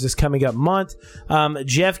Awards this coming up month.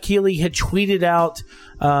 Jeff Keighley had tweeted out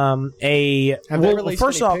Have they released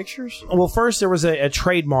first any off, pictures? well, first there was a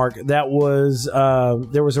trademark that was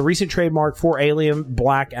there was a recent trademark for Alien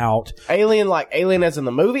Blackout. Alien, like Alien as in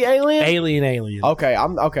the movie Alien? Alien. Okay,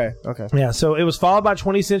 I'm okay. Yeah, so it was followed by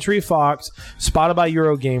 20th Century Fox, spotted by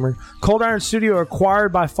Eurogamer. Cold Iron Studio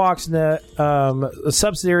acquired by Foxnet, a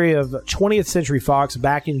subsidiary of 20th Century Fox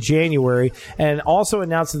back in January, and also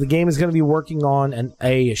announced that the game is going to be working on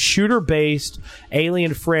a shooter-based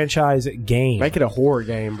Alien franchise game. Make it a horror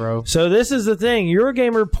game, bro. So this is the thing.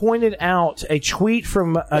 Eurogamer pointed out a tweet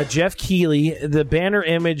from Jeff Keighley, the banner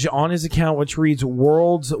image on his account, which reads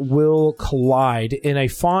 "Worlds will collide" in a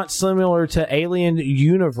font similar to Alien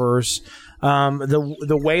Universe,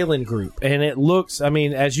 the Wayland Group, and it looks. I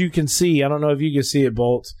mean, as you can see, I don't know if you can see it,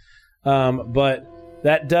 Bolts, but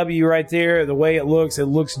that W right there, the way it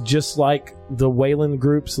looks just like the Wayland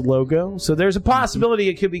Group's logo. So there's a possibility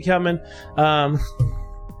it could be coming.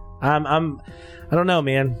 I don't know,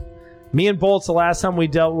 man. Me and Bolts, the last time we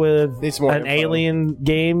dealt with Need some more an info. alien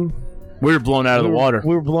game, We were blown out of the water.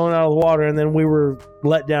 We were blown out of the water, and then we were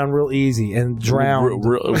let down real easy and drowned.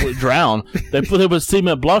 Drowned. They put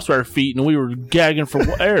cement blocks to our feet, and we were gagging for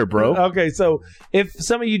air, bro. Okay, so if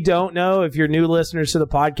some of you don't know, if you're new listeners to the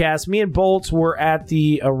podcast, me and Bolts were at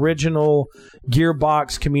the original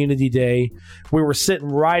Gearbox Community Day. We were sitting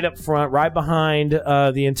right up front, right behind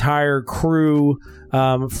the entire crew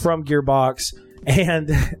from Gearbox.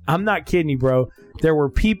 And I'm not kidding you, bro. There were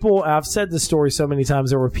people, I've said this story so many times,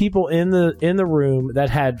 there were people in the room that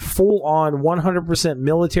had full-on 100%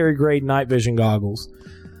 military-grade night vision goggles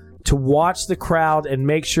to watch the crowd and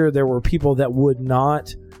make sure there were people that would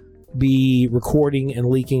not be recording and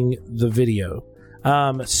leaking the video.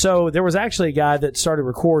 So there was actually a guy that started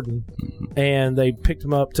recording, and they picked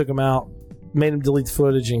him up, took him out, made him delete the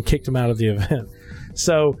footage, and kicked him out of the event.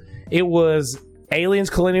 So it was Aliens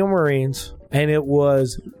Colonial Marines, and it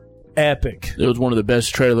was epic. It was one of the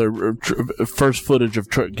best first footage of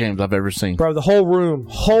truck games I've ever seen. Bro, the whole room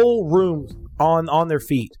on their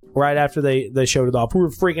feet right after they showed it off. We were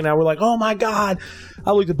freaking out. We're like, oh my God.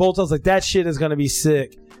 I looked at Bolts. I was like, that shit is going to be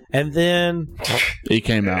sick. And then It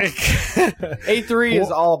came out. A3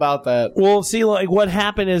 is all about that. well, see, like what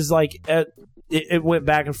happened is like it went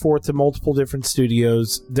back and forth to multiple different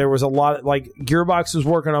studios. There was a lot of, like, Gearbox was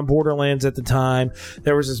working on Borderlands at the time.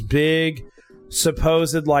 There was this big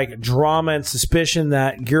supposed like drama and suspicion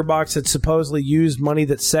that Gearbox had supposedly used money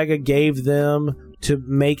that Sega gave them to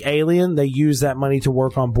make Alien. They used that money to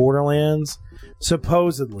work on Borderlands,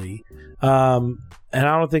 supposedly. And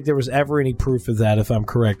I don't think there was ever any proof of that, if I'm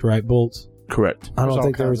correct, right, Bolts? Correct. I don't There's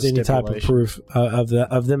think there all was kinds of any type of proof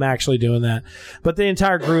of them actually doing that. But the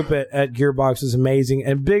entire group at Gearbox is amazing.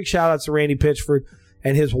 And big shout outs to Randy Pitchford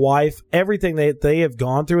and his wife. Everything they have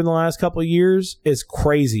gone through in the last couple of years is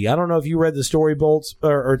crazy. I don't know if you read the story, Bolts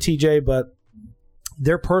or TJ, but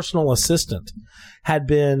their personal assistant had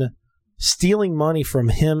been stealing money from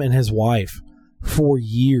him and his wife for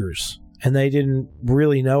years. And they didn't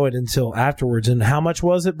really know it until afterwards. And how much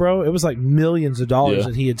was it, bro? It was like millions of dollars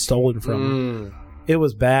that he had stolen from him. It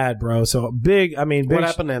was bad, bro. So big. What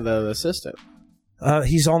happened to the assistant?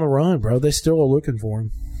 He's on the run, bro. They still are looking for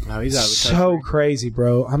him. Oh, he's out of the So country. crazy,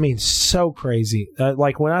 bro. I mean, so crazy.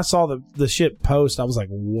 Like when I saw the shit post, I was like,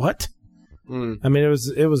 what? I mean,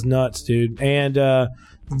 it was nuts, dude. And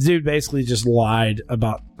dude basically just lied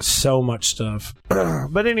about so much stuff.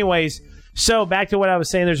 But anyways. So back to what I was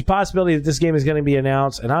saying, there's a possibility that this game is going to be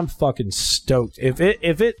announced, and I'm fucking stoked. If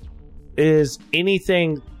it is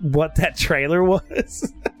anything what that trailer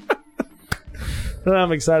was,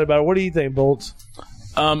 I'm excited about it. What do you think, Bolts?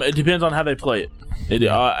 It depends on how they play it. It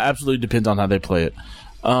absolutely depends on how they play it.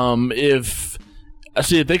 If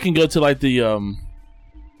they can go to like the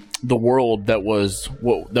world that was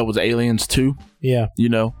Aliens 2, Yeah, you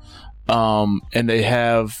know. And they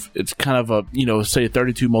have, it's kind of a, say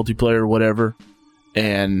 32 multiplayer or whatever,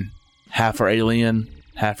 and half are alien,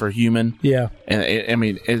 half are human. yeah. And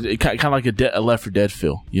it kind of like a Left 4 Dead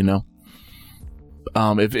feel, you know.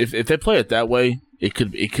 If they play it that way, it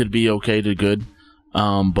could be okay to good.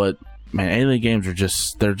 But man, alien games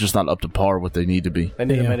they're just not up to par what they need to be.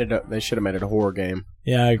 They should have made it a horror game.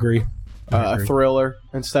 Yeah, I agree. A thriller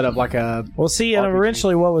instead of like a... Well, see, and RPG.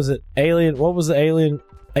 eventually, what was it? What was the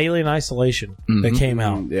Alien Isolation that came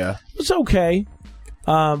out? Yeah. It's okay,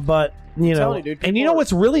 but you know, telling you, dude, and you know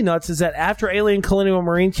what's really nuts is that after Alien Colonial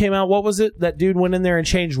Marine came out, what was it? That dude went in there and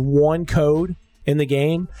changed one code in the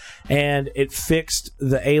game, and it fixed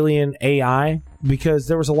the alien AI, because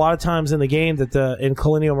there was a lot of times in the game that in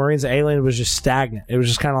Colonial Marines, the alien was just stagnant. It was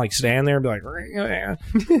just kind of like stand there and be like,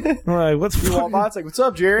 like what's You walk by, it's like, what's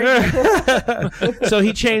up, Jerry? So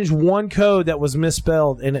he changed one code that was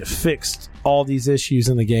misspelled, and it fixed all these issues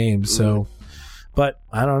in the game. So, but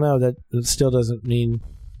I don't know, that it still doesn't mean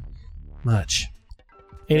much.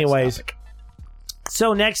 Anyways,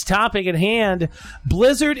 so next topic at hand,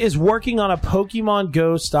 Blizzard is working on a Pokemon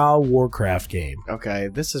Go style Warcraft game. Okay,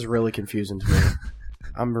 this is really confusing to me.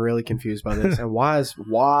 I'm really confused by this. And why is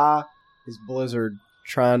Blizzard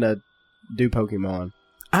trying to do Pokemon?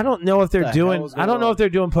 I don't know if they're The doing. hell is I don't going know on? if they're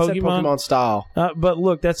doing It said Pokemon. Pokemon style. But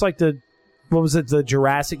look, that's like what was it? The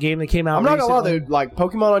Jurassic game that came out. I'm not gonna lie, recently? dude. Like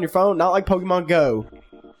Pokemon on your phone, not like Pokemon Go.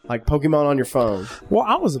 Like Pokemon on your phone. Well,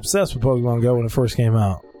 I was obsessed with Pokemon Go when it first came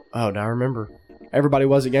out. Oh, now I remember. Everybody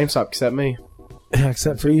was at GameStop except me. Yeah,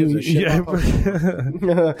 except for you. Thank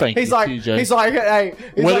he's you, like, TJ. he's like, hey,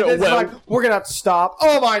 he's Well, like, this is well- like, we're gonna have to stop.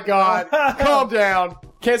 Oh my god, calm down.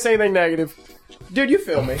 Can't say anything negative. Dude, you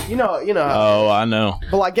feel me? You know. Oh, I know.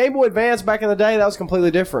 But like Game Boy Advance back in the day, that was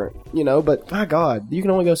completely different. But my God, you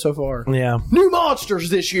can only go so far. Yeah. New monsters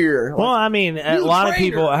this year. Well, I mean, a lot of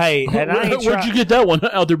people. Hey, and I ain't Where'd you get that one?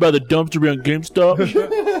 Out there by the dumpster on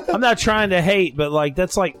GameStop? I'm not trying to hate, but like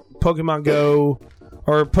that's like Pokemon Go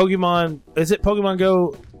or Pokemon. Is it Pokemon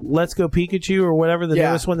Go? Let's Go Pikachu or whatever the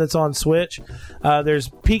newest one that's on Switch. There's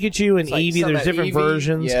Pikachu and like Eevee. There's different Eevee.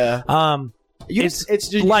 versions. Yeah.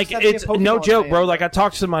 It's you like just have to be a it's Pokemon no joke, fan. bro. Like I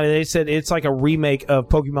talked to somebody, they said it's like a remake of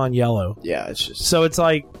Pokemon Yellow. Yeah, it's just. So it's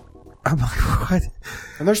like, I'm like, what?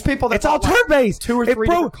 And there's people that It's all bought, like, turn-based. 2 or 3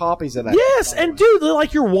 different copies of that. Yes, and dude,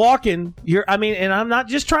 like you're walking. And I'm not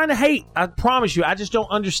just trying to hate. I promise you, I just don't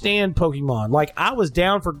understand Pokemon. Like I was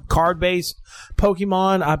down for card-based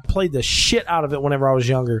Pokemon. I played the shit out of it whenever I was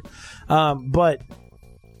younger. But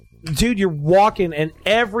dude, you're walking, and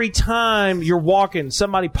every time you're walking,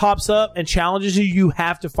 somebody pops up and challenges you. You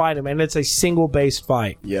have to fight him, and it's a single-based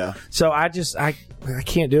fight. Yeah. So I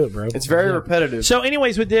can't do it, bro. It's very repetitive. So,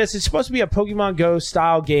 anyways, with this, it's supposed to be a Pokemon Go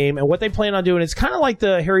style game, and what they plan on doing, it's kind of like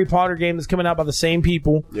the Harry Potter game that's coming out by the same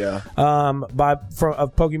people. Yeah. Of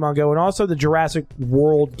Pokemon Go, and also the Jurassic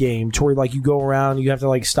World game, to where like you go around, you have to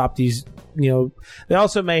like stop these. They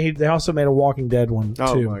also made a Walking Dead one too.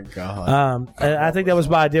 Oh my God. And I think that was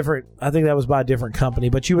by a different company.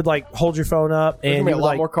 But you would like hold your phone up, There's and gonna be you a would, lot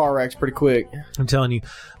like, more car wrecks pretty quick. I'm telling you.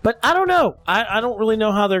 But I don't know. I don't really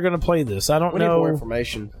know how they're going to play this. I don't We need know. more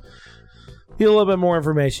information. Need a little bit more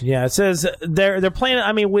information. Yeah, it says they're planning.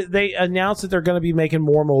 I mean, they announced that they're going to be making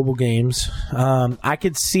more mobile games. I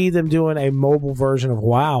could see them doing a mobile version of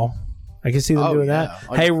WoW. I can see them doing yeah. that.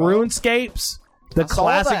 On Hey, your phone? RuneScapes, the I saw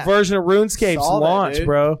classic that. version of RuneScapes Saw that, launched, dude.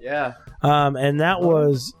 bro. Yeah. And that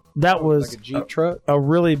was Like a Jeep truck. a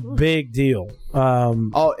really big deal.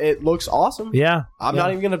 Oh, it looks awesome. Yeah, I'm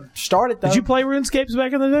not even gonna start it though. Did you play RuneScapes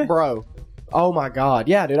back in the day? Bro? Oh my God.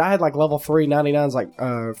 Yeah, dude. I had like level 3 99s, like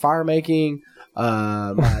fire making,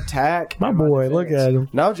 my attack. My and boy, defense. look at him.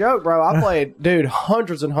 No joke, bro. I played, dude,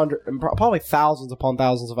 hundreds and hundreds, and probably thousands upon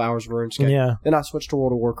thousands of hours of RuneScape. Yeah. Then I switched to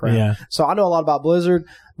World of Warcraft. Yeah. So I know a lot about Blizzard,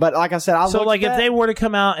 but like I said, So, like, if they were to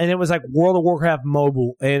come out and it was like World of Warcraft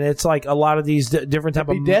mobile, and it's like a lot of these different type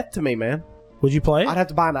be of, death to me, man. would you play it? I'd have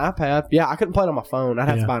to buy an iPad. Yeah, I couldn't play it on my phone. I'd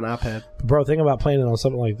have Yeah. to buy an iPad. Bro, think about playing it on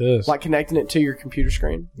something like this. Like connecting it to your computer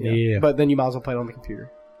screen. Yeah. But then you might as well play it on the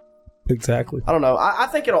computer. Exactly. I don't know. I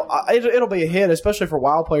think it'll be a hit, especially for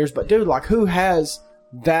WoW players. But dude, like, who has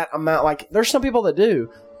that amount? Like, there's some people that do,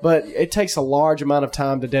 but it takes a large amount of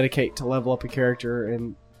time to dedicate to level up a character,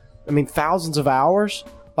 and I mean, thousands of hours.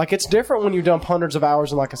 Like, it's different when you dump hundreds of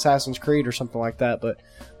hours in like Assassin's Creed or something like that, but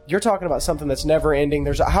you're talking about something that's never ending.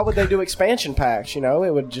 How would they do expansion packs? You know,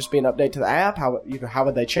 it would just be an update to the app. How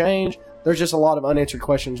would they change? There's just a lot of unanswered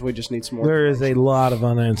questions. We just need some more. There is a lot of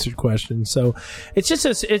unanswered questions. So it's just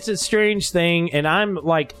it's a strange thing, and I'm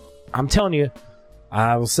telling you,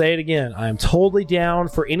 I will say it again. I am totally down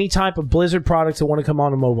for any type of Blizzard products that want to come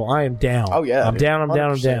on a mobile. I am down. Oh yeah, I'm dude. down. I'm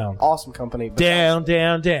down. I'm 100%. down. Awesome company. But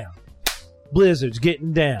Down. Blizzard's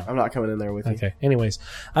getting down. I'm not coming in there with you. Okay. Anyways,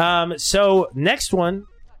 so next one,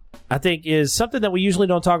 I think, is something that we usually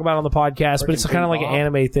don't talk about on the podcast, but it's kind of like an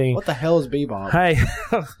anime thing. What the hell is Bebop? Hey,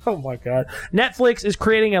 oh my God. Netflix is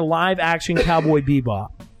creating a live action Cowboy Bebop.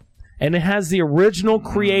 And it has the original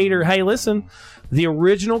creator. Hey, listen, the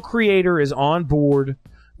original creator is on board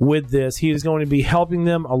with this. He is going to be helping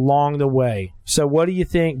them along the way. So what do you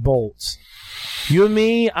think, Bolts? You and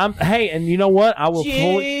me, and you know what? I will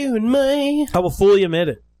fully admit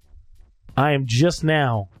it. I am just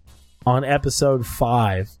now on episode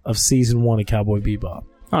 5 of season 1 of Cowboy Bebop.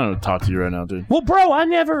 I don't know what to talk to you right now, dude. Well, bro,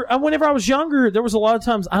 whenever I was younger, there was a lot of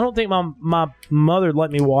times, I don't think my mother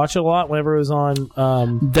let me watch it a lot whenever it was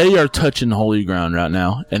on. They are touching holy ground right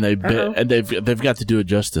now, and they've got to do it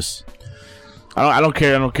justice. I don't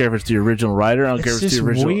care. I don't care if it's the original writer. I don't care if it's the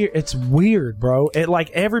original. Weird. It's weird, bro. It like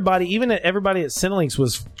everybody at Cinelinx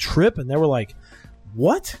was tripping. They were like,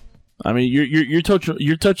 "What?" I mean, you're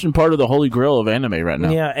touching part of the holy grail of anime right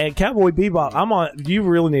now. Yeah, and Cowboy Bebop. I'm on. You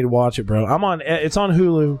really need to watch it, bro. It's on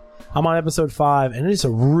Hulu. I'm on episode 5, and it's a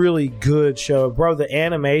really good show, bro. The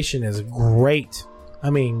animation is great. I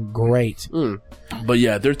mean, great. But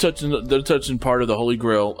yeah, they're touching part of the holy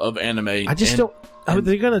grail of anime. I just don't. Are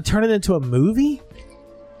they going to turn it into a movie?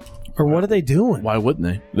 Or what are they doing? Why wouldn't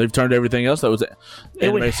they? They've turned everything else that was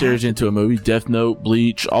anime series into a movie. Death Note,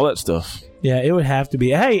 Bleach, all that stuff. Yeah, it would have to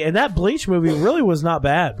be. Hey, and that Bleach movie really was not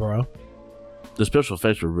bad, bro. The special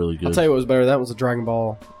effects were really good. I'll tell you what was better. That was a Dragon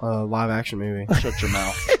Ball live action movie. Shut your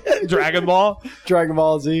mouth. Dragon Ball. Dragon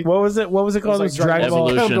Ball Z. What was it? What was it called? It was Dragon Ball.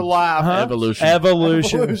 Evolution. Come to life. Huh?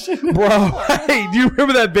 Evolution. Bro, hey, do you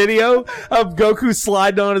remember that video of Goku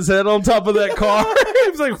sliding on his head on top of that car?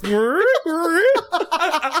 It was like,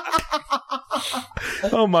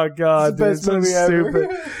 oh my god, dude, Best so movie ever.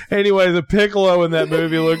 stupid. Anyway, the Piccolo in that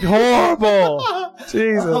movie looked horrible.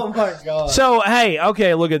 Jesus. Oh my god. So hey,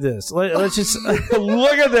 okay, look at this. Let's just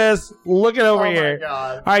look at this. Look at over here.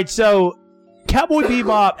 God. All right, so Cowboy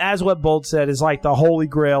Bebop, as what Bolt said, is like the holy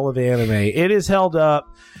grail of anime. It is held up.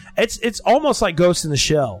 It's almost like Ghost in the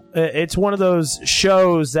Shell. It's one of those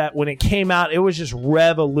shows that when it came out, it was just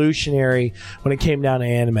revolutionary when it came down to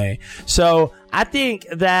anime. So I think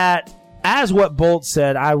that, as what Bolt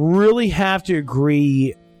said, I really have to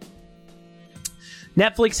agree.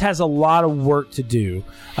 Netflix has a lot of work to do.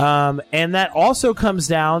 And that also comes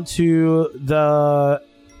down to the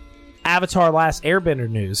Avatar: Last Airbender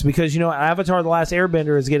news, because Avatar: The Last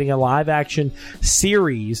Airbender is getting a live action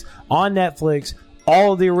series on Netflix.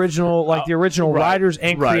 All of the original, the original writers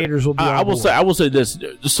and creators will be. I will say this.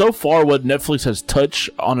 So far, what Netflix has touched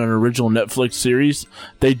on an original Netflix series,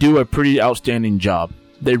 they do a pretty outstanding job.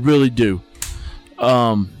 They really do.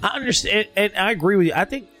 I understand, and I agree with you. I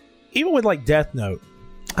think even with like Death Note,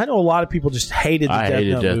 I know a lot of people just hated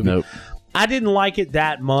the Death Note. I didn't like it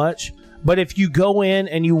that much. But if you go in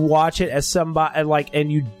and you watch it as somebody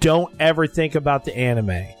and you don't ever think about the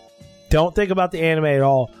anime, don't think about the anime at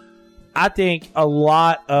all. I think a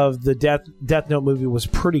lot of the Death Note movie was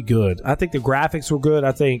pretty good. I think the graphics were good.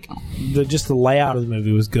 I think just the layout of the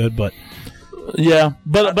movie was good. But yeah,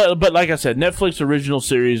 but like I said, Netflix original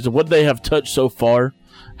series, what they have touched so far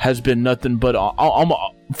has been nothing but,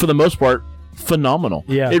 for the most part, phenomenal.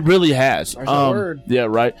 Yeah, it really has. There's a word. Yeah,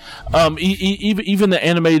 right. Even the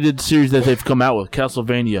animated series that they've come out with,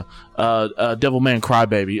 Castlevania, Devilman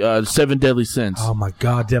Crybaby, Seven Deadly Sins. Oh my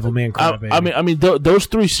God, Devilman Crybaby. I mean, those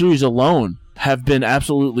three series alone have been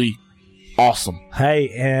absolutely awesome. Hey,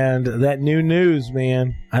 and that new news,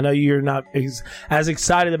 man. I know you're not as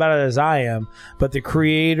excited about it as I am, but the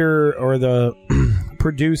creator or the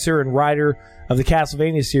producer and writer of the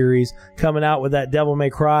Castlevania series coming out with that Devil May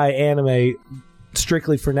Cry anime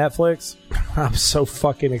strictly for Netflix. I'm so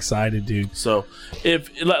fucking excited, dude. So if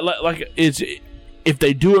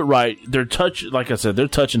they do it right, they're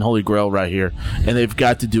touching Holy Grail right here, and they've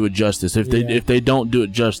got to do it justice. If they don't do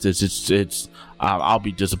it justice, I'll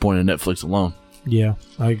be disappointed in Netflix alone. Yeah,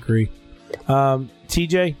 I agree.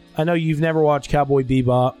 TJ, I know you've never watched Cowboy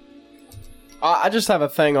Bebop. I just have a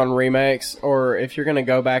thing on remakes, or if you're gonna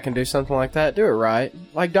go back and do something like that, do it right.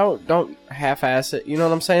 Like, don't half-ass it. You know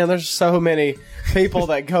what I'm saying? There's so many people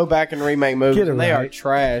that go back and remake movies, and they are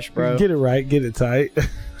trash, bro. Get it right, get it tight.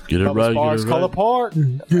 Get it right, get it call right. apart.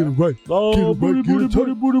 Get it right. Oh,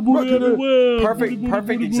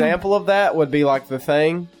 Perfect example of that would be like The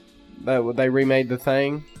Thing. They remade The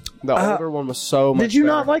Thing. The older one was so much Did you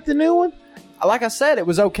better. not like the new one? Like I said, it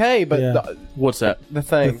was okay, but Yeah. What's that? the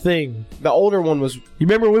thing, The Thing. the older one was You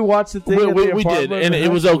remember we watched the Thing? at the We did, apartment? and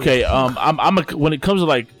it was okay. When it comes to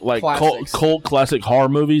like Classics. cult classic horror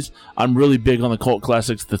movies, I'm really big on the cult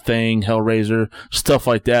classics, The Thing, Hellraiser, stuff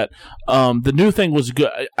like that. The new thing was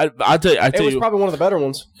good. I tell it was you, probably one of the better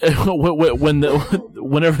ones.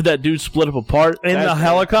 whenever that dude split up apart In the that-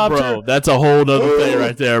 helicopter? bro, that's a whole other thing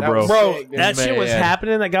right there, That bro. was Bro, sick, dude. that shit was Man.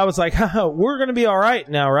 happening. That guy was like, we're going to be all right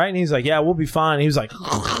now, right? And he's like, yeah, we'll be fine. And he was like,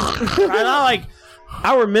 and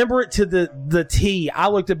I remember it to the T. I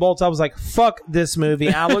looked at Bolts. I was like, fuck this movie.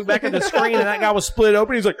 And I looked back at the screen and that guy was split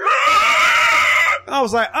open. He was like, I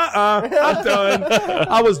was like, I'm done.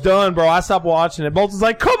 I was done, bro. I stopped watching it. Bolts was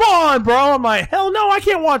like, come on, bro. I'm like, hell no, I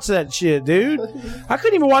can't watch that shit, dude. I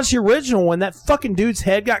couldn't even watch the original when that fucking dude's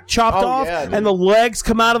head got chopped off yeah, dude. and the legs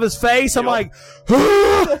come out of his face. I'm like,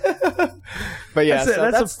 But yeah,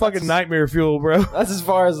 that's a fucking nightmare fuel, bro. That's as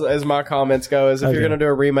far as my comments go. Is if Okay. you're gonna do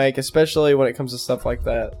a remake, especially when it comes to stuff like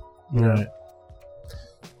that. Right.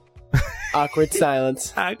 Awkward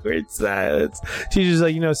silence. Awkward silence. She's just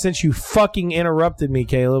like, since you fucking interrupted me,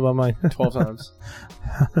 Caleb, I'm like, 12 times.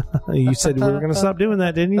 you said we were going to stop doing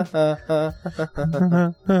that, didn't you?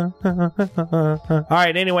 All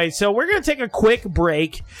right, anyway, so we're going to take a quick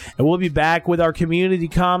break, and we'll be back with our community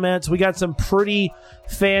comments. We got some pretty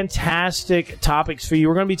fantastic topics for you.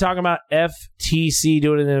 We're going to be talking about FTC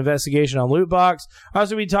doing an investigation on Lootbox. We're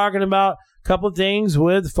also going to be talking about a couple of things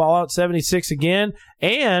with Fallout 76 again,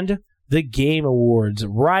 and the Game Awards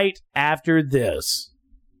right after this.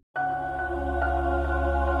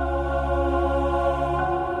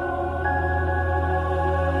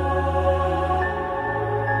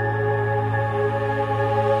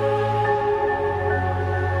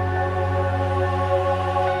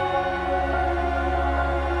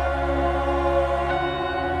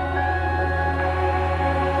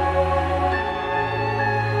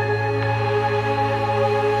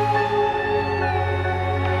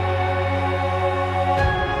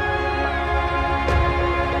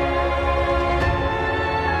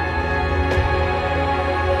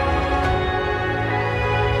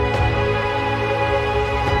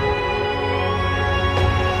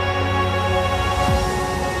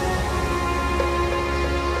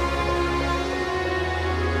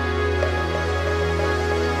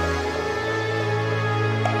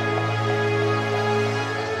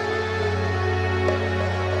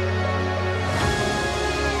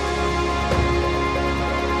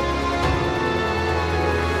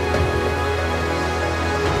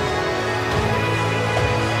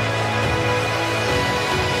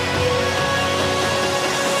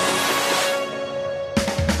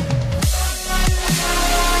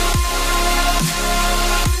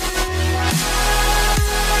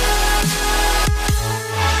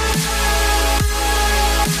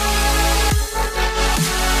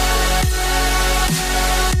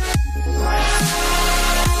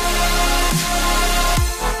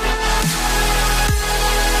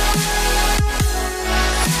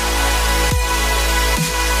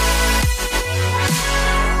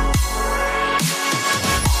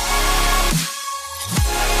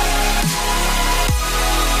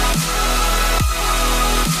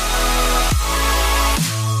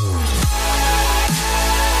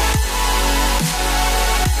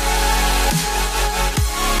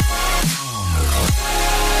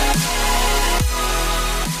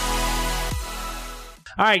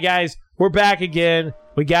 All right, guys, we're back again.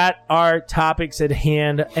 We got our topics at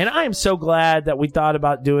hand, and I am so glad that we thought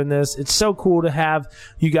about doing this. It's so cool to have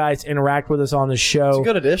you guys interact with us on the show. It's a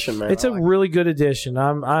good addition, man. It's a really good addition.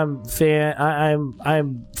 I'm fantastic.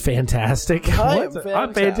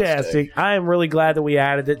 I'm fantastic. I am really glad that we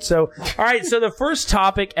added it. So, all right. So the first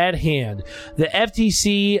topic at hand: the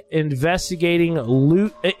FTC investigating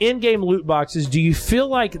in-game loot boxes. Do you feel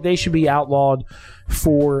like they should be outlawed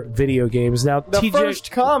for video games? Now, the TJ,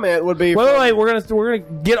 first comment would be. Wait. We're gonna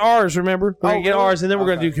get ours. Remember, we're gonna get ours, and then we're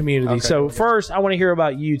gonna do community. Okay. So first, I want to hear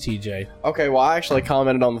about you, TJ. Okay, well, I actually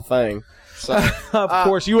commented on the thing. So, of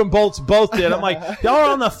course, you and Bolts both did. I'm like, y'all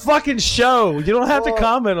are on the fucking show. You don't have to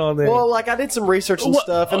comment on that. well, like I did some research and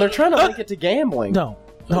stuff, and they're trying to link it to gambling. No.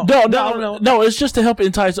 No, it's just to help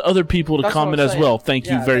entice other people to That's what comment I'm as saying. well. Thank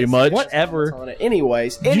you Yeah, very much. Whatever. On it.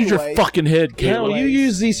 Anyways, Use your fucking head, kid. No, you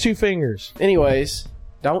use these two fingers. Anyways,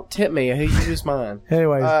 don't tip me. He used mine.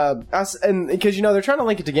 Anyways. And because they're trying to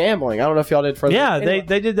link it to gambling. I don't know if y'all did further. Yeah, Anyway.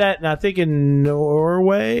 they did that, and I think in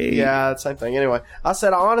Norway. Yeah, same thing. Anyway, I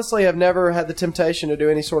said I honestly have never had the temptation to do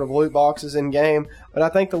any sort of loot boxes in game, but I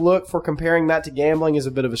think the look for comparing that to gambling is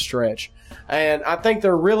a bit of a stretch. And I think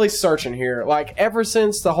they're really searching here. Like, ever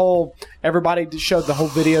since everybody showed the whole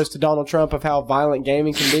videos to Donald Trump of how violent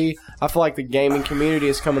gaming can be, I feel like the gaming community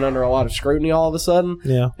is coming under a lot of scrutiny all of a sudden.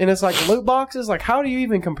 Yeah. And it's like, loot boxes, like, how do you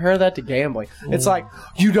even compare that to gambling? It's like,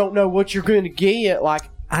 you don't know what you're going to get. Like,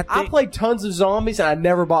 I played tons of zombies and I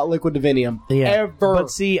never bought Liquid Divinium. Yeah. Ever. But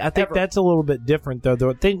see, I think that's a little bit different, though.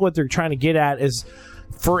 I think what they're trying to get at is,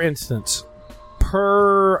 for instance,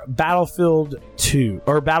 per Battlefield 2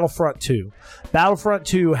 or Battlefront 2. Battlefront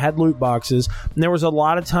 2 had loot boxes, and there was a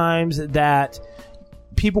lot of times that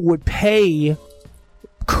people would pay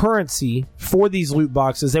currency for these loot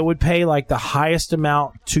boxes. They would pay like the highest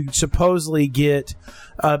amount to supposedly get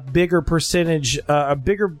a bigger percentage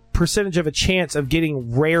of a chance of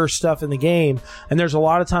getting rare stuff in the game. And there's a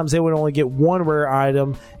lot of times they would only get one rare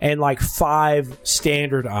item and like 5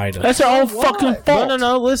 standard items. That's their own fucking fault.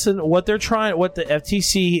 No. Listen, what the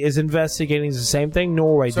FTC is investigating is the same thing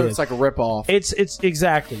Norway So did. it's like a ripoff. It's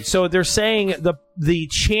exactly. So they're saying the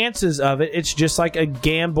chances of it, it's just like a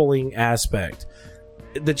gambling aspect.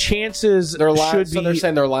 The chances They're lying, should so be... they're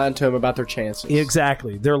saying they're lying to him about their chances.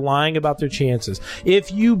 Exactly. They're lying about their chances.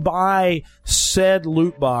 If you buy said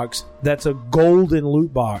loot box, that's a golden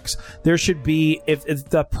loot box, there should be, if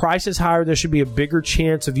the price is higher, there should be a bigger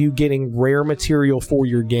chance of you getting rare material for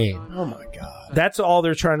your game. Oh my god. That's all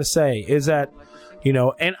they're trying to say, is that,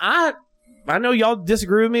 and I know y'all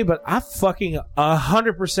disagree with me, but I fucking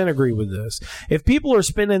 100% agree with this. If people are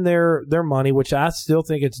spending their money, which I still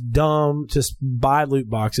think it's dumb to buy loot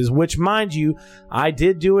boxes, which, mind you, I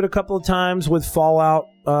did do it a couple of times with Fallout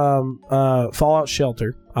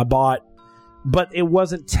Shelter. I bought, but it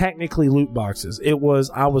wasn't technically loot boxes. I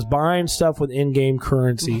was buying stuff with in-game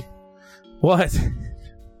currency. What?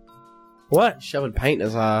 What? Shoving paint in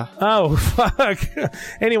his eye. Oh, fuck.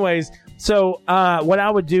 Anyways, so what I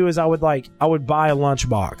would do is I would buy a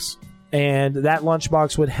lunchbox, and that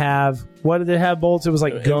lunchbox would have, what did it have, Bolts? It was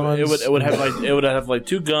like guns. It would have like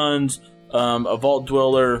 2 guns, a vault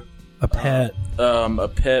dweller, a pet,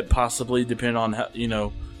 possibly, depending on how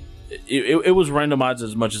It was randomized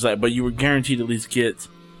as much as that, but you were guaranteed to at least get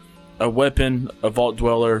a weapon, a vault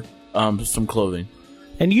dweller, some clothing,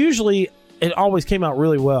 and usually it always came out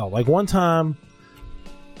really well. Like one time,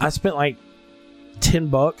 I spent like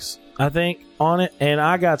 $10, I think, on it, and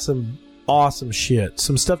I got some awesome shit,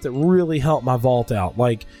 some stuff that really helped my vault out.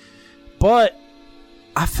 But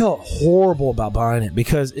I felt horrible about buying it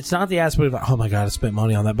because it's not the aspect of, oh my god, I spent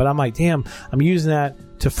money on that, but I'm like, damn, I'm using that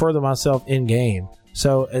to further myself in game.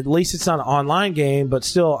 So at least it's not an online game, but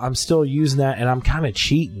still, I'm still using that, and I'm kind of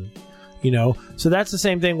cheating. So that's the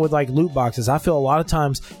same thing with like loot boxes. I feel a lot of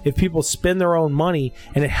times if people spend their own money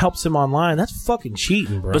and it helps them online, that's fucking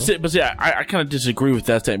cheating, bro. But see, I kind of disagree with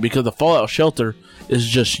that statement because the Fallout Shelter is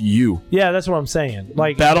just you. Yeah, that's what I'm saying.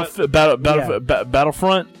 Like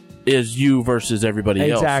Battlefront is you versus everybody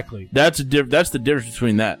else. Exactly. That's the difference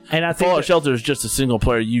between that. And I think Fallout Shelter is just a single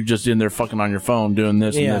player. You just in there fucking on your phone doing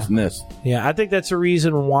this and this and this. Yeah, I think that's the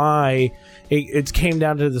reason why it came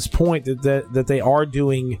down to this point that they are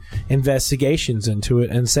doing investigations into it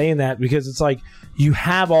and saying that, because it's like you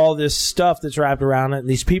have all this stuff that's wrapped around it, and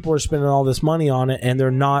these people are spending all this money on it, and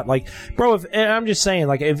they're not like, bro. And I'm just saying,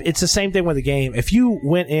 like, if it's the same thing with the game. If you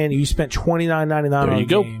went in and you spent $29.99 on a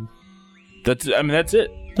game, that's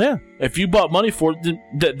it. Yeah. If you bought money for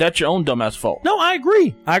it, that's your own dumbass fault. No, I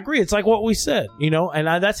agree. It's like what we said,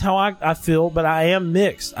 and that's how I feel, but I am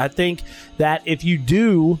mixed. I think that if you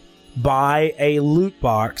do buy a loot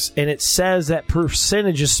box and it says that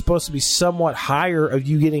percentage is supposed to be somewhat higher of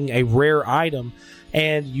you getting a rare item,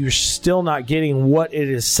 and you're still not getting what it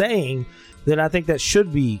is saying, then I think that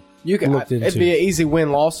should be looked into. It'd be an easy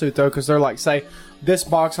win lawsuit, though, because they're like, say, this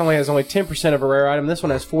box only has 10% of a rare item, this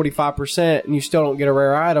one has 45%, and you still don't get a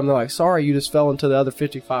rare item. They're like, sorry, you just fell into the other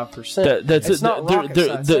 55%.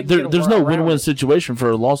 There's no win-win situation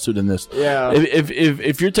for a lawsuit in this. Yeah.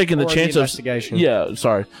 If you're taking the Or chance the of investigation. Yeah,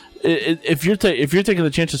 sorry. If you're taking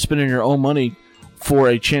the chance of spending your own money for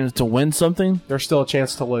a chance to win something, There's still a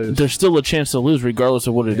chance to lose. there's still a chance to lose regardless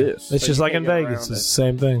of what it is. It's So just you like in can't get Vegas. around It's the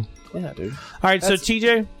same thing. Yeah, dude. All right, so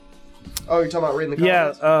TJ? Oh, you're talking about reading the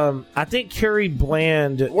comments? Yeah, I think Carrie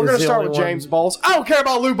Bland We're going to start with James Bowles. I don't care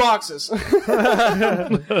about loot boxes.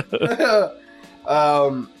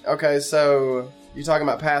 Okay, so you talking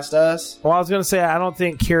about Past Us? Well, I was going to say, I don't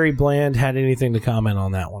think Carrie Bland had anything to comment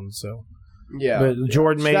on that one, so... Yeah. But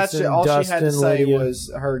Jordan Mason, all Dustin, she had to say Lydia.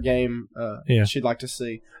 was her game Yeah. she'd like to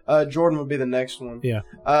see. Jordan would be the next one. Yeah.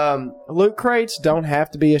 Loot crates don't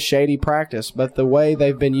have to be a shady practice, but the way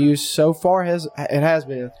they've been used so far has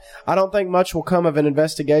been. I don't think much will come of an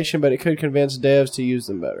investigation, but it could convince devs to use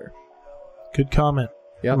them better. Good comment.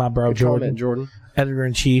 Yeah, My bro, good Jordan. comment, Jordan.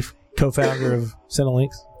 Editor-in-chief, co-founder of Cinelinx.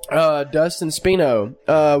 Dustin Spino.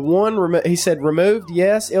 He said, removed,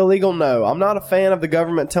 yes. Illegal, no. I'm not a fan of the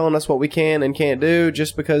government telling us what we can and can't do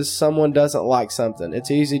just because someone doesn't like something.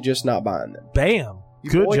 It's easy just not buying them. Bam. You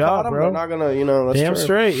Good boycott job, them, bro. They're not gonna, that's Damn true.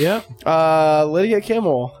 straight, yeah. Lydia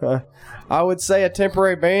Kimmel. I would say a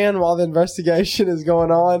temporary ban while the investigation is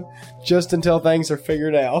going on, just until things are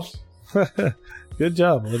figured out. Good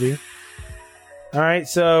job, Lydia. All right,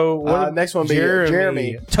 so next one will be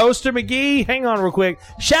Jeremy. Toaster McGee. Hang on real quick.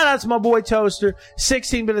 Shout out to my boy Toaster,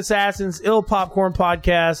 16-Bit Assassins, Ill Popcorn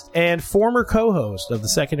Podcast, and former co-host of the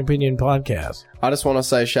Second Opinion Podcast. I just want to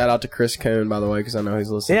say shout out to Chris Coon, by the way, because I know he's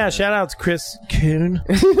listening. Yeah, shout out to Chris Kuhn.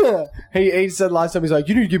 he said last time, he's like,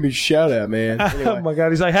 you need to give me a shout out, man. Oh Anyway. my God,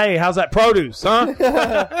 he's like, hey, how's that produce,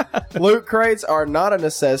 huh? Loot crates are not a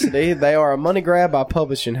necessity. They are a money grab by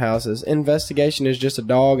publishing houses. Investigation is just a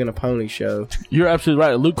dog and a pony show. You're absolutely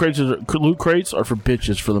right. Loot crates are for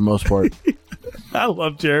bitches for the most part. I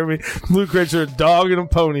love Jeremy. Loot crates are a dog and a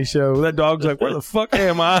pony show. That dog's like, where the fuck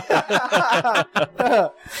am I?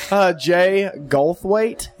 Jay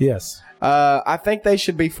Goldthwait. Yes. I think they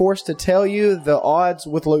should be forced to tell you the odds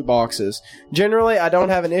with loot boxes. Generally, I don't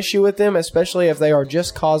have an issue with them, especially if they are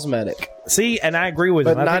just cosmetic. See, and I agree with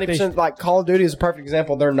But him. I think 90%, like Call of Duty is a perfect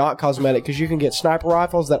example. They're not cosmetic because you can get sniper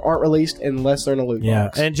rifles that aren't released unless they're in a loot yeah,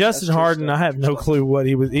 box. and Justin That's true Harden, stuff. I have no clue what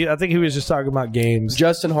he was. I think he was just talking about games.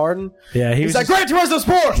 Justin Harden? Yeah, He's like, Gran Turismo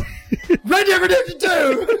Sport! Red Dead Redemption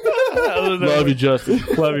 2! Love you, Justin.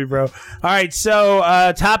 Love you, bro. All right,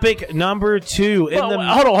 so topic number 2. Hold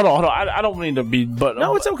on. I don't mean to be, but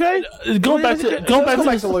No, it's okay. Going back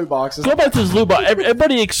to loot boxes. Go back to this loot box.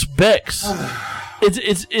 Everybody expects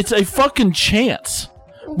it's a fucking chance,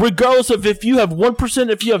 regardless of if you have 1%,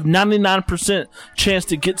 if you have 99% chance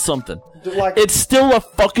to get something. Like, It's still a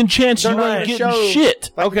fucking chance. they're You not ain't gonna getting show-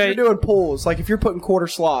 shit. Like Okay. if you're doing pulls, like if you're putting quarter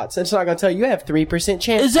slots, it's not going to tell you have 3%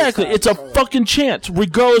 chance. Exactly. It's a fucking chance,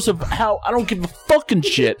 regardless of how. I don't give a fucking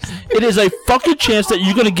shit. It is a fucking chance that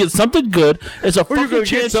you're gonna get something good. It's a fucking gonna get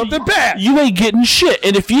chance something bad. You ain't getting shit,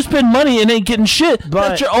 and if you spend money and ain't getting shit, But-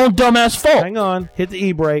 that's your own dumbass fault. Hang on, hit the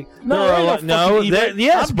e-brake. No, There are ain't a lot- no fucking e-brake.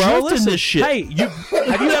 yes, I'm bro. drifting Listen, this shit. Hey,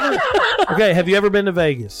 have you ever been to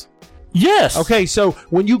Vegas? Yes. Okay, so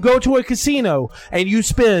when you go to a casino and you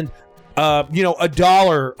spend,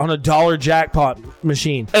 $1 on a dollar jackpot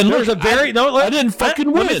machine, And there's look, a very I didn't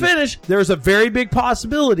fucking Let me win. finish. There's a very big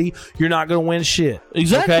possibility you're not going to win shit.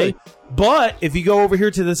 Exactly. Okay? But if you go over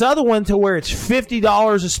here to this other one to where it's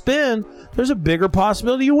 $50 a spin, there's a bigger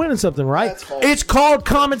possibility you're winning something, right? That's false. It's called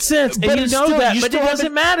common sense, and you it's know still- that, you but it still have doesn't a-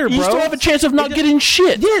 matter, bro. You still have a chance of not getting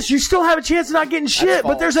shit. Yes, you still have a chance of not getting shit,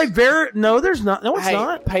 but there's a there's not. No, it's Hey,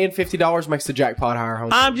 not. paying $50 makes the jackpot higher, home.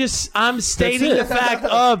 I'm stating it. the fact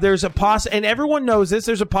of there's a and everyone knows this.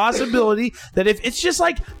 There's a possibility that if it's just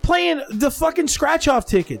like playing the fucking scratch off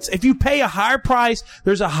tickets. If you pay a higher price,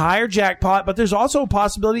 there's a higher jackpot, but there's also a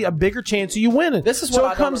possibility, a bigger chance of you winning. This is so what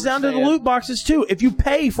I it don't comes down to the understand. loot boxes too. If you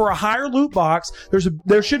pay for a higher loot box,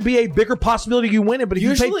 there should be a bigger possibility you win it. But if you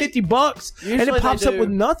Usually- pay $50 and usually it pops they up do. with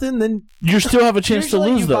nothing, then You still have a chance Usually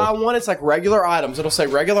to lose, you though. buy one, it's like regular items. It'll say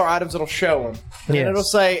regular items, it'll show them. And Yes. it'll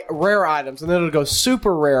say rare items, and then it'll go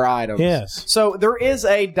super rare items. Yes. So there is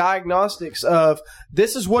a diagnostics of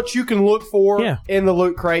this is what you can look for Yeah. in the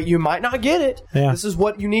loot crate. You might not get it. Yeah. This is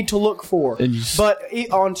what you need to look for. And you But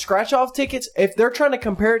on scratch-off tickets, if they're trying to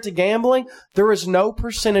compare it to gambling, there is no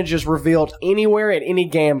percentages revealed anywhere at any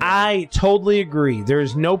gambling. I totally agree. There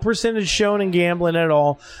is no percentage shown in gambling at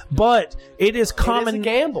all, but it is common. It is a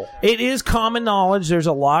gamble. It is common knowledge. There's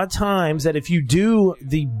a lot of times that if you do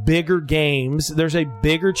the bigger games, there's a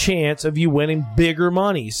bigger chance of you winning bigger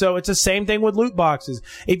money. So it's the same thing with loot boxes.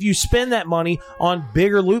 If you spend that money on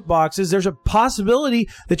bigger loot boxes, there's a possibility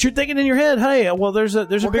that you're thinking in your head, hey, well, there's a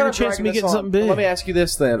bigger chance of me getting something big. Let me ask you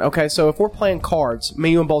this then. Okay, so if we're playing cards,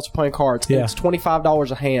 me, you, and Bolts are playing cards, and it's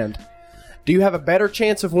 $25 a hand. Do you have a better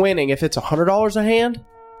chance of winning if it's $100 a hand?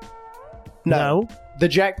 No. The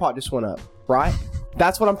jackpot just went up, right?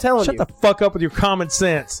 That's what I'm telling you. Shut the fuck up with your common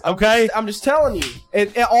sense, okay? I'm just telling you.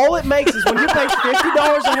 All it makes is when you pay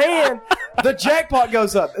 $50 a hand, the jackpot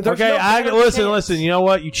goes up. There's Listen. You know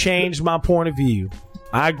what? You changed my point of view.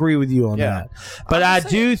 I agree with you on that. But I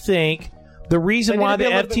do think the reason why the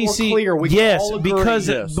FTC,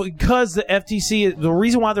 because the FTC, the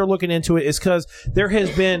reason why they're looking into it is because there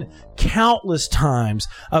has been countless times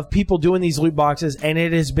of people doing these loot boxes, and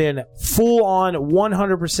it has been full on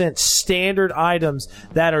 100% standard items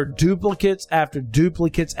that are duplicates after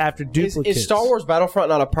duplicates after duplicates. Is Star Wars Battlefront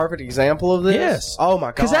not a perfect example of this? Yes. Oh my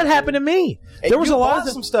god. Because that happened to me. There was a lot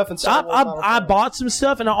of some stuff in Star Wars. I bought some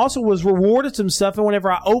stuff, and I also was rewarded some stuff. And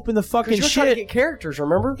whenever I opened the fucking you're shit, trying to get characters,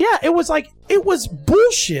 remember? Yeah, it was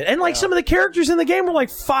bullshit. And some of the characters in the game were like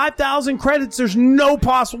 5,000 credits. There's no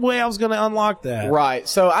possible way I was going to unlock that. Right.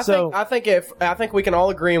 So I think we can all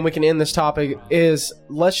agree, and we can end this topic, is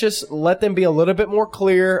let's just let them be a little bit more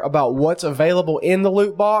clear about what's available in the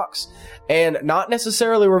loot box, and not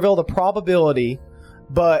necessarily reveal the probability,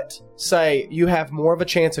 but say you have more of a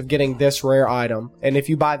chance of getting this rare item, and if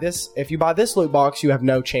you buy this loot box, you have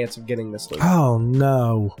no chance of getting this loot box. Oh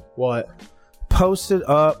no. What? Posted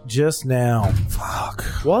up just now. Fuck.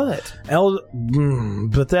 What?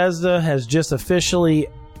 Bethesda has just officially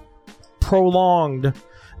prolonged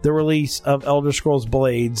the release of Elder Scrolls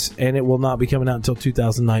Blades, and it will not be coming out until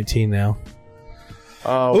 2019 now.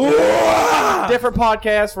 Oh, different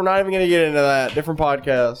podcast. We're not even going to get into that. Different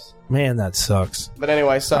podcast. Man, that sucks. But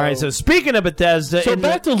anyway, all right. So speaking of Bethesda, so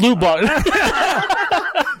back to loot box.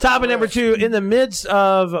 Topic number 2: in the midst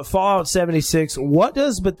of Fallout 76, what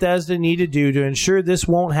does Bethesda need to do to ensure this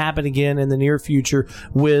won't happen again in the near future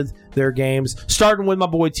with their games? Starting with my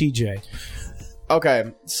boy TJ.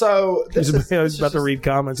 Okay, so he's about to read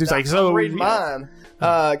comments. He's like, "So read mine."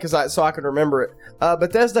 So I could remember it.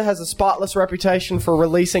 Bethesda has a spotless reputation for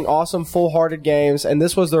releasing awesome, full-hearted games, and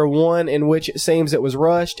this was their one in which it seems it was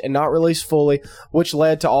rushed and not released fully, which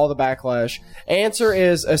led to all the backlash. Answer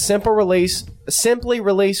is a simple release. Simply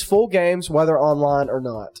release full games, whether online or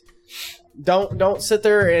not. Don't sit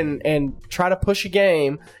there and try to push a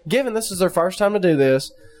game, given this is their first time to do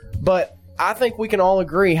this. But I think we can all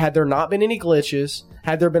agree, had there not been any glitches,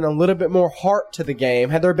 had there been a little bit more heart to the game,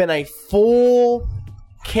 had there been a full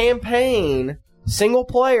campaign, single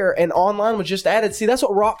player, and online was just added. See, that's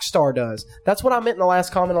what Rockstar does. That's what I meant in the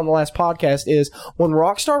last comment on the last podcast, is when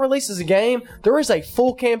Rockstar releases a game, there is a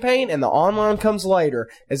full campaign and the online comes later.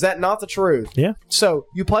 Is that not the truth? Yeah. So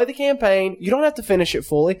you play the campaign, you don't have to finish it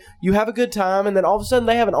fully, you have a good time, and then all of a sudden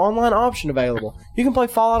they have an online option available. You can play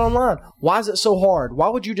Fallout Online. Why is it so hard? Why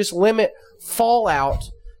would you just limit Fallout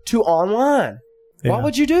to online? Yeah. Why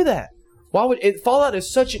would you do that? Fallout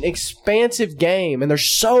is such an expansive game, and there's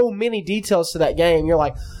so many details to that game. You're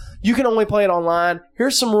like, you can only play it online.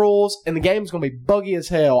 Here's some rules, and the game's going to be buggy as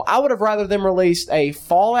hell. I would have rather them released a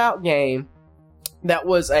Fallout game that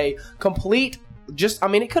was a complete,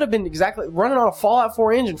 it could have been exactly running on a Fallout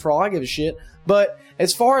 4 engine for all I give a shit. But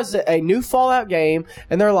as far as a new Fallout game,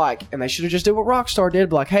 and they're like, and they should have just did what Rockstar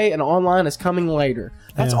did, be like, hey, an online is coming later.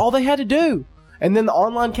 That's all they had to do. And then the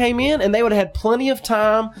online came in, and they would have had plenty of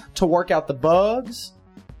time to work out the bugs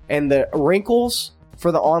and the wrinkles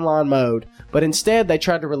for the online mode. But instead, they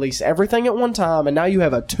tried to release everything at one time, and now you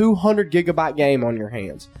have a 200 gigabyte game on your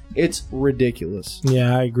hands. It's ridiculous.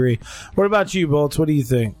 Yeah, I agree. What about you, Bolts? What do you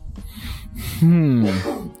think?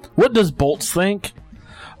 What does Bolts think?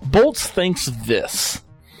 Bolts thinks this.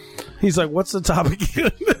 He's like, what's the topic? No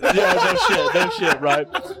shit, right?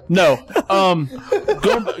 No.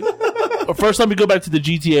 First, let me go back to the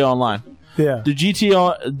GTA Online. Yeah. The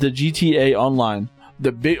GTA Online.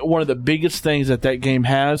 One of the biggest things that game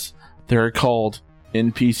has, they're called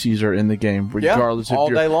NPCs are in the game, regardless all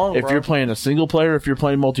if day long. If you're playing a single player, if you're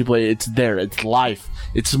playing multiplayer, it's there. It's life.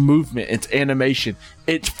 It's movement. It's animation.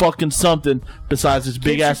 It's fucking something besides this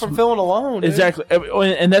big ass. From feeling alone, dude. Exactly,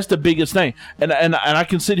 and that's the biggest thing. And I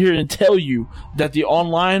can sit here and tell you that the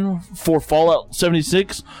online for Fallout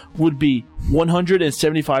 76 would be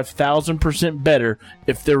 175,000% better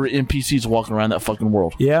if there were NPCs walking around that fucking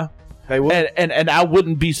world. Yeah. They would. And I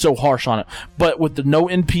wouldn't be so harsh on it. But with the no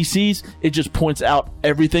NPCs, it just points out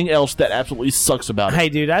everything else that absolutely sucks about it. Hey,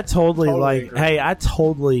 dude, I totally agree. I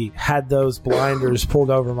totally had those blinders pulled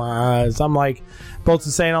over my eyes. I'm like,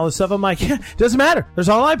 Bolton's saying all this stuff. I'm like, yeah, doesn't matter. There's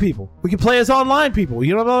online people. We can play as online people.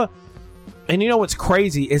 You know, and you know what's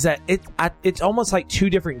crazy is that it's almost like two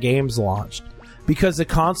different games launched, because the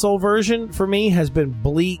console version for me has been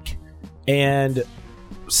bleak and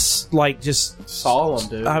like just solemn,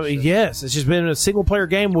 dude. I mean, yes, it's just been a single player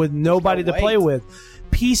game with nobody to play with.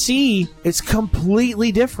 PC, it's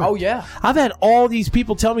completely different. Oh yeah, I've had all these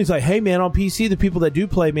people tell me, it's like, hey man, on PC, the people that do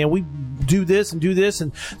play, man, we do this and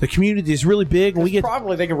the community is really big, and we get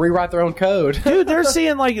probably they can rewrite their own code. Dude, they're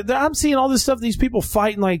seeing I'm seeing all this stuff. These people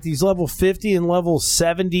fighting like these level 50 and level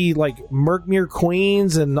 70 like Merkmere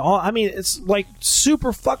queens and all. I mean, it's like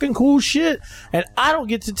super fucking cool shit, and I don't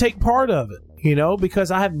get to take part of it. You know,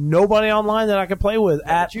 because I have nobody online that I can play with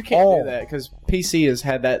at but you can't all. do that because PC has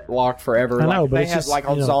had that locked forever. I know, but they it's had just, like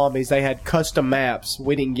on you know. Zombies, they had custom maps.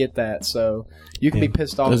 We didn't get that, so you can be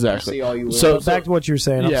pissed off Exactly. at PC all you will. So- Back to what you were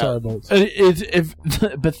saying. I'm Yeah. sorry, Bolts. If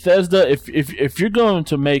Bethesda, if you're going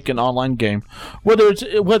to make an online game, whether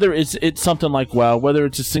it's something like WoW, whether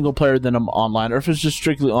it's a single player then online, or if it's just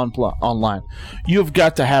strictly online, you've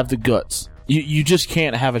got to have the guts. You just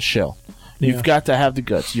can't have a shell. You've got to have the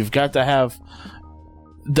guts. You've got to have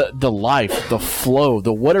the life, the flow,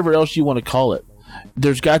 the whatever else you want to call it.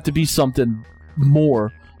 There's got to be something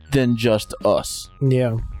more than just us.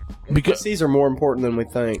 Yeah. Because PCs are more important than we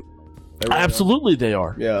think. They really absolutely they are.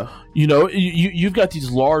 are. Yeah. You know, you've got these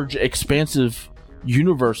large, expansive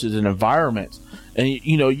universes and environments, and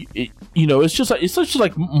it's just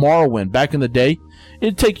like Morrowind back in the day.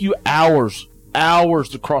 It'd take you hours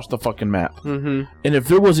to cross the fucking map. Mm-hmm. And if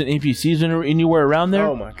there wasn't NPCs anywhere around there,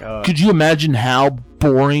 Oh my god. could you imagine how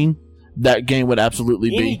boring that game would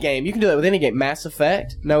absolutely Any be? game, you can do that with any game. Mass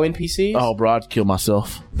Effect, no NPCs. Oh, bro, I'd kill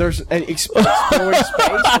myself. There's an exploring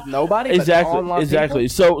space with nobody. but online Exactly.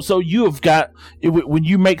 people. So you have got, when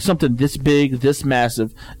you make something this big, this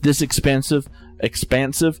massive, this expansive,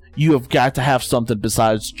 you have got to have something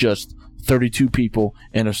besides just 32 people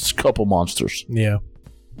and a couple monsters. Yeah.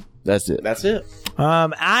 That's it.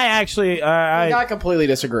 I actually, I completely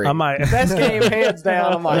disagree. I might. Best game, hands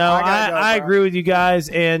down. I'm like, No, gotta go, I bro. agree with you guys,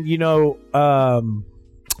 and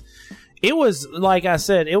it was like I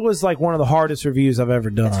said, it was like one of the hardest reviews I've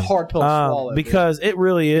ever done. It's a hard pill to swallow, because it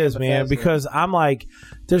really is, man. Bethesda. Because I'm like,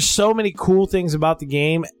 there's so many cool things about the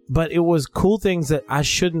game, but it was cool things that I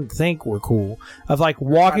shouldn't think were cool. Of like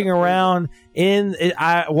walking around in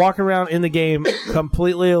the game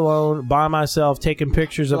completely alone by myself, taking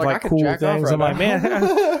pictures of Like, I like could cool jack off things. right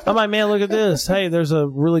I'm like, man, look at this. Hey, there's a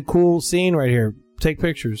really cool scene right here. Take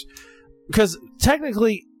pictures. Because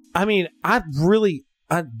technically, I mean, I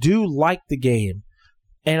do like the game,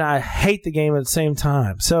 and I hate the game at the same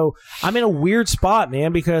time. So I'm in a weird spot,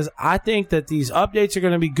 man, because I think that these updates are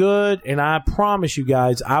going to be good, and I promise you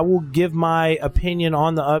guys, I will give my opinion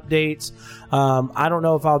on the updates. I don't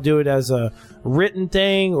know if I'll do it as a written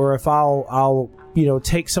thing or if I'll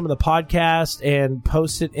take some of the podcast and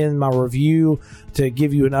post it in my review to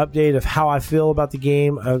give you an update of how I feel about the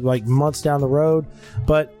game, like months down the road.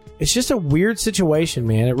 But it's just a weird situation,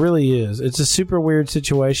 man. It really is. It's a super weird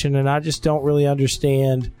situation, and I just don't really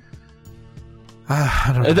understand.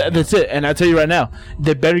 I don't know. That's it. And I tell you right now,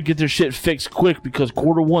 they better get their shit fixed quick because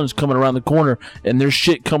Q1's coming around the corner, and there's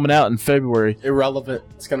shit coming out in February. Irrelevant.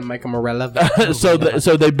 It's gonna make them irrelevant. so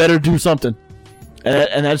they better do something,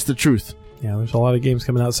 and that's the truth. Yeah, there's a lot of games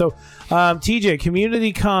coming out. So, TJ,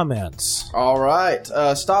 community comments. All right.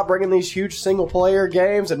 Stop bringing these huge single-player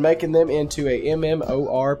games and making them into a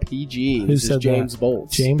MMORPG. Who This is said James that?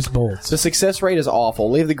 Bolts. James Bolts. The success rate is awful.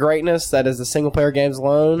 Leave the greatness that is the single-player games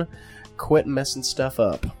alone. Quit messing stuff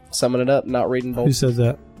up. Summing it up, not reading Who Bolts. said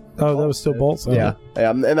that? Oh, that was still Bolts? Oh. Yeah.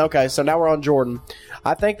 And okay, so now we're on Jordan.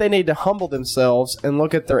 I think they need to humble themselves and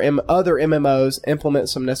look at their other MMOs, implement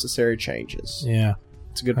some necessary changes. Yeah,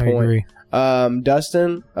 It's a good I point. agree.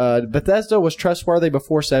 Dustin, Bethesda was trustworthy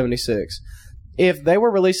before 76. If they were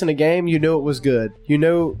releasing a game, you knew it was good. You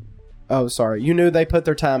knew they put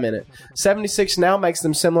their time in it. 76 now makes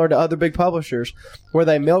them similar to other big publishers, where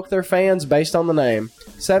they milk their fans based on the name.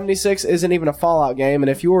 76 isn't even a Fallout game, and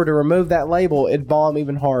if you were to remove that label, it'd bomb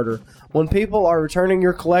even harder. When people are returning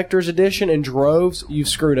your collector's edition in droves, you've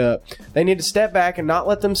screwed up. They need to step back and not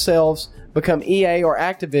let themselves become EA or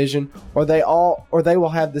Activision, or they will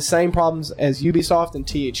have the same problems as Ubisoft and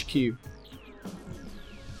THQ.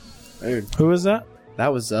 Dude, Who is that?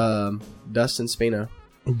 that was Dustin Spino.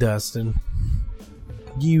 Dustin.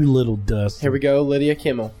 You little Dustin. Here we go, Lydia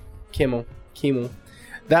Kimmel.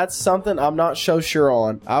 That's something I'm not so sure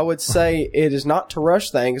on. I would say it is not to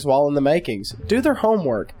rush things while in the makings. Do their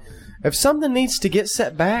homework. If something needs to get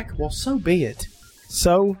set back, well, so be it.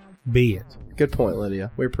 So be it. Good point,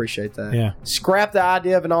 Lydia. We appreciate that. Yeah. Scrap the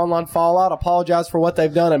idea of an online Fallout, apologize for what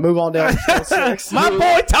they've done, and move on down to Halo 6. My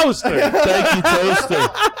boy Toaster. Thank you, Toaster.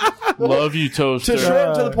 Love you, Toaster. To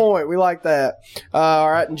short to the point. We like that. All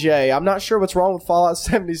right, and Jay, I'm not sure what's wrong with Fallout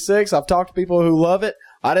 76. I've talked to people who love it.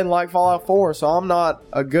 I didn't like Fallout 4, so I'm not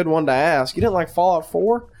a good one to ask. You didn't like Fallout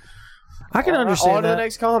 4? I can understand On to that. the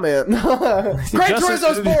next comment. Great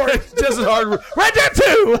Turismo Sport. Justin Hardwood. Right there,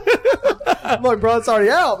 too. Look, bro, it's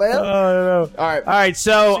already out, man. I know. All right. All right,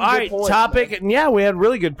 so, good points, topic. Yeah, we had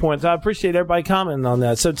really good points. I appreciate everybody commenting on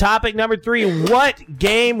that. So, topic number 3, what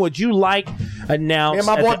game would you like announced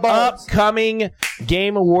Me and my boy at the Bolts. upcoming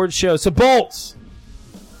Game Awards show? So, Bolts,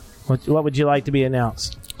 what would you like to be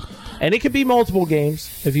announced? And it could be multiple games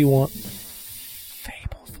if you want.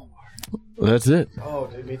 That's it. Oh,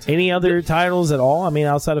 dude, me too. Any other titles at all? I mean,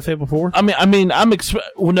 outside of Fable 4? I'm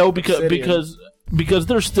no, because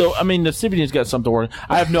they're still. I mean, the Obsidian's got something working.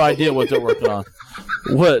 I have no idea what they're working on.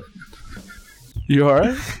 What? You all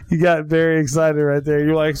right? You got very excited right there.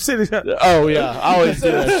 You're like, Oh yeah, I always do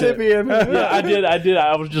that shit. Sibian. Yeah, I did.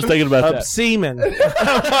 I was just thinking about that. Seaman.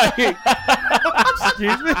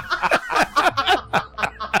 Excuse me?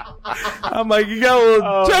 I'm like, you got a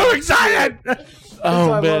little too excited.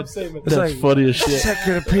 Oh I man, love Seaman. that's like- funny as shit.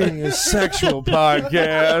 Second Opinion Sexual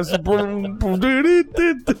Podcast.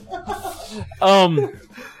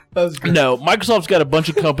 That was great. No, Microsoft's got a bunch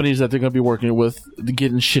of companies that they're going to be working with,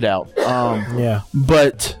 getting shit out. Yeah.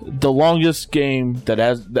 But the longest game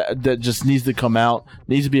that just needs to come out,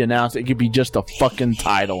 needs to be announced. It could be just a fucking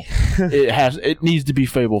title. It needs to be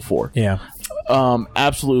Fable 4. Yeah.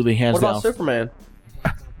 Absolutely, hands What about down. Superman?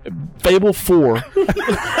 Fable 4 is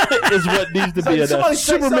what needs to be Somebody announced.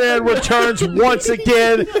 say Superman returns once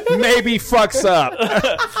again, maybe fucks up.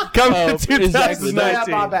 Coming to exactly.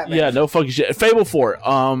 2019. Yeah, no fucking shit. Fable 4.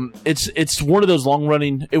 It's one of those long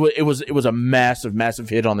running. It was a massive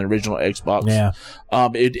hit on the original Xbox. Yeah.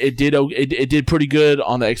 It did pretty good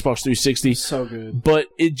on the Xbox 360. So good. But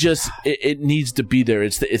it needs to be there.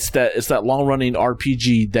 It's that long running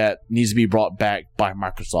RPG that needs to be brought back by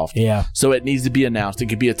Microsoft. Yeah. So it needs to be announced. It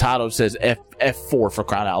could be a title that says F4 for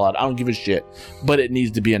crying out loud. I don't give a shit, but it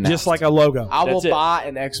needs to be announced. Just like a logo. I will That's it. buy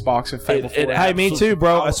an Xbox if Fable 4. Hey, me too,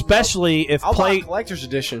 bro. Especially if I'll buy a collector's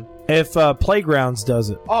edition. Playgrounds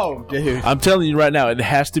does it. Oh, dude. I'm telling you right now, it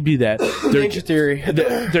has to be that. Ninja Theory.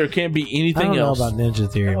 There can't be I anything don't know else. about Ninja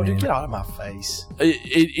Theory, Oh, man. dude, get out of my face.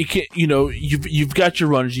 It can't. You know, you've got your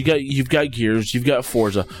runners. You've got Gears. You've got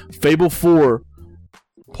Forza. Fable 4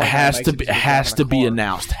 has to be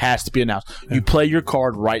announced. Has to be announced. You play your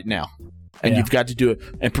card right now, and Yeah. you've got to do it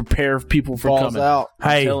and prepare people for Balls coming. out.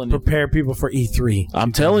 Hey, telling you. prepare people for E3.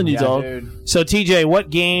 I'm telling you, Yeah, dog. dude. So, TJ, what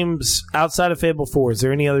games outside of Fable 4, is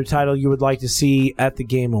there any other title you would like to see at the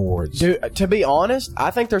Game Awards? Dude, to be honest,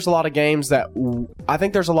 I think there's a lot of games I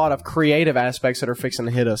think there's a lot of creative aspects that are fixing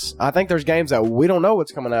to hit us. I think there's games that we don't know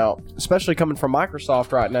what's coming out, especially coming from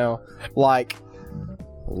Microsoft right now. Like,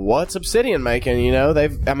 what's Obsidian making? You know,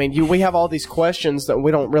 we have all these questions that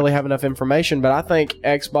we don't really have enough information, but I think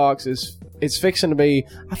Xbox is fixing to be,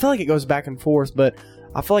 I feel like it goes back and forth, but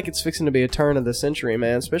I feel like it's fixing to be a turn of the century,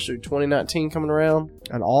 man, especially 2019 coming around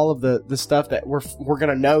and all of the stuff that we're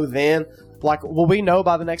going to know then. Like, will we know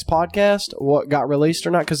by the next podcast what got released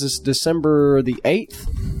or not? Because it's December the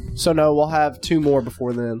 8th. So, no, we'll have 2 more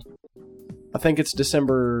before then. I think it's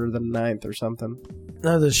December the 9th or something.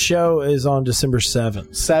 No, the show is on December 7th.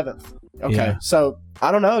 7th. Okay. Yeah. So,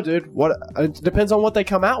 I don't know, dude. It depends on what they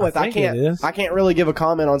come out with. think it is. I can't really give a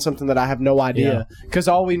comment on something that I have no idea. Because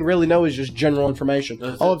all we really know is just general information.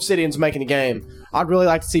 Oh, Obsidian's making a game. I'd really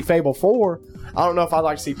like to see Fable 4. I don't know if I'd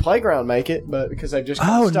like to see Playground make it, but because they've just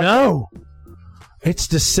Oh, stuck no. It's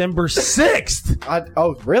December 6th.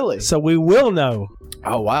 Oh, really? So we will know.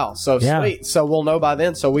 Oh, wow. So Yeah. sweet. So we'll know by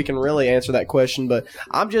then, so we can really answer that question. But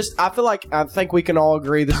I think we can all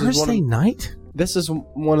agree this is Thursday night?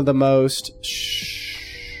 one of the most.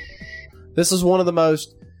 This is one of the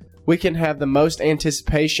most. We can have the most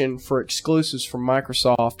anticipation for exclusives from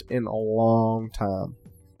Microsoft in a long time.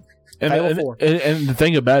 Halo 4. And the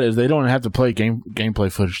thing about it is they don't have to play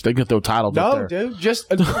gameplay footage. They can throw titles up No, there. dude. Just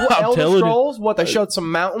telling Elder you. Scrolls. What they showed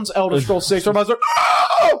some mountains. Elder Scrolls 6. Everybody's like,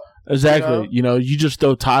 oh! Exactly. You just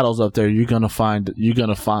throw titles up there, you're gonna find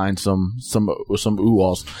some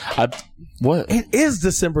ooh-ahs. What? It is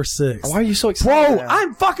December 6th. Why are you so excited? Bro,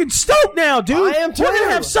 I'm fucking stoked now, dude. I am too. We're going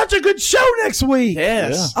to have such a good show next week.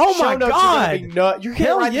 Yes. Oh, Show my notes are God. gonna be nut. You can't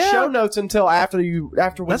Hell write yeah. the show notes until after we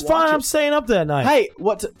That's watch fine. it. I'm staying up that night. Hey,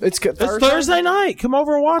 it's Thursday night. Come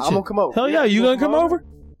over and watch it. I'm gonna come over. Hell yeah. You We'll going to come over?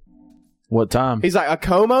 What time? He's like, a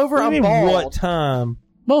comb over? What do you I'm mean, bald. what time?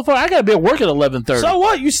 Motherfucker, I gotta be at work at 11:30. So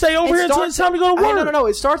what? You stay over here until it's time to go to work. No.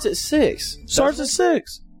 It starts at 6. Starts at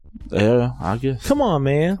 6. Yeah, I guess. Come on,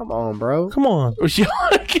 man. Come on, bro. Come on.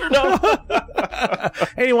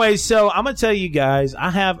 Anyway, so I'm going to tell you guys, I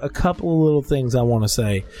have a couple of little things I want to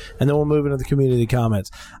say, and then we'll move into the community comments.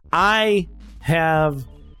 I have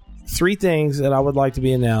 3 things that I would like to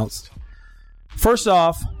be announced. First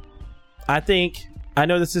off, I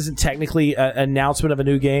know this isn't technically an announcement of a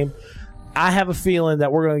new game. I have a feeling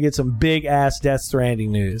that we're going to get some big-ass Death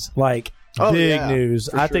Stranding news. Like, big news.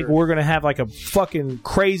 I think we're going to have like a fucking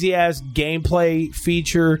crazy-ass gameplay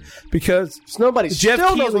feature because Nobody Jeff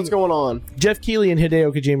still knows Keighley- what's going on. Jeff Keighley and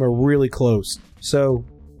Hideo Kojima are really close. So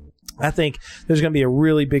I think there's going to be a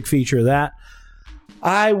really big feature of that.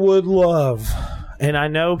 I would love, and I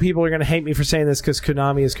know people are going to hate me for saying this because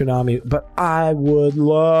Konami is Konami, but I would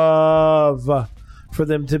love for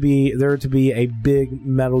there to be a big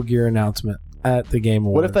Metal Gear announcement at the Game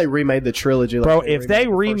Awards. What if they remade the trilogy? Like Bro, if they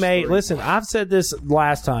remade... 3? Listen, I've said this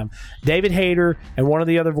last time. David Hayter and one of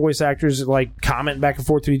the other voice actors like commenting back and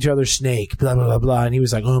forth to each other, Snake, blah, blah, blah, blah. And he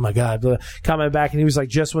was like, oh my God, blah. Commenting back, and he was like,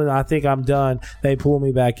 just when I think I'm done, they pull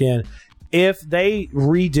me back in. If they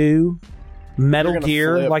redo Metal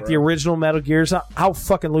Gear, flip, like bro. the original Metal Gears, I'll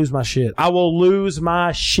fucking lose my shit. I will lose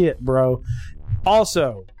my shit, bro.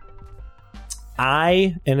 Also...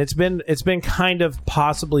 and it's been kind of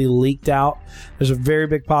possibly leaked out. There's a very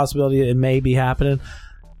big possibility it may be happening.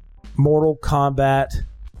 Mortal Kombat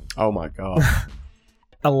Oh my God.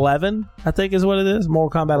 11, I think is what it is.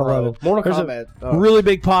 Mortal Kombat 11. Mortal There's Kombat. a really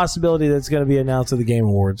big possibility that's going to be announced at the Game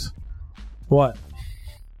Awards. What?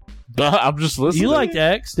 I'm just listening. You liked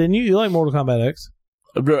X, didn't you? You like Mortal Kombat X?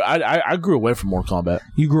 Bro, I grew away from Mortal Kombat.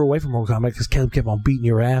 You grew away from Mortal Kombat because Caleb kept on beating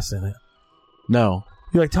your ass in it. No.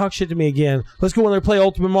 You're like, talk shit to me again. Let's go in there and play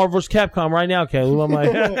Ultimate Marvel vs. Capcom right now, Caleb. I'm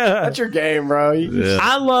like, That's your game, bro.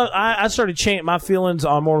 I started changing my feelings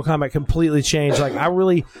on Mortal Kombat completely changed. Like I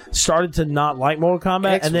really started to not like Mortal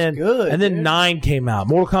Kombat, X and then was good, and then dude. 9 came out.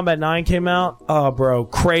 Mortal Kombat 9 came out. Oh, bro,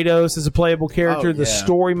 Kratos is a playable character. Oh, The yeah.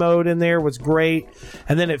 story mode in there was great,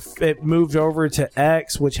 and then it moved over to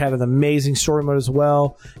X, which had an amazing story mode as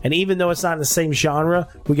well. And even though it's not in the same genre,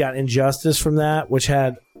 we got Injustice from that, which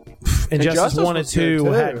had Injustice 1 and was good, 2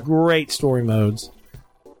 too. had great story modes.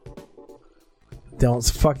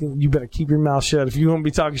 You better keep your mouth shut. If you want to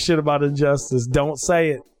be talking shit about Injustice, don't say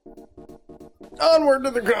it. Onward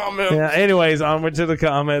to the comments. Yeah, anyways, onward to the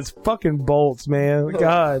comments. Fucking bolts, man.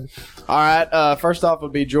 God. All right. First off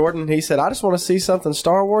would be Jordan. He said, I just want to see something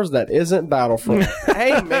Star Wars that isn't Battlefront.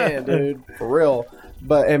 Hey, man, dude. For real.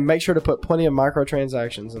 And make sure to put plenty of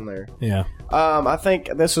microtransactions in there. Yeah. I think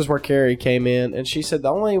this is where Carrie came in, and she said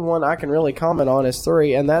the only one I can really comment on is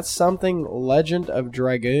 3, and that's something Legend of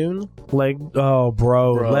Dragoon.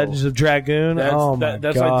 Bro. Legends of Dragoon. That's God.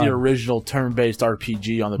 like the original turn-based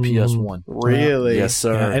RPG on the PS1. Really? Yes,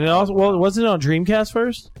 sir. Yeah, and it also, wasn't it on Dreamcast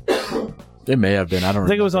first? It may have been. I don't I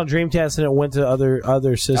think it was on Dreamcast and it went to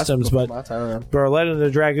other systems, before but my time. Bro, Legend of the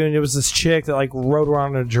Dragoon, it was this chick that like rode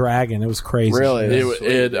around on a dragon. It was crazy. Really?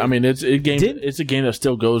 It's a game that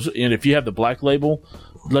still goes. And if you have the black label,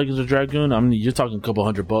 Legends of Dragoon, I mean, you're talking a couple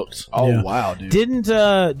 $100. Oh, Yeah. wow, dude. Didn't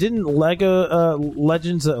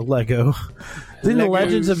Legends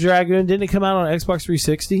of Dragoon, didn't it come out on Xbox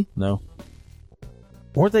 360? No.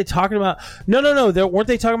 Weren't they talking about No, weren't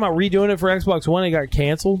they talking about redoing it for Xbox One and it got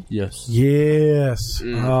canceled? Yes. Yes.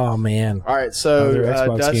 Oh man. All right, so Another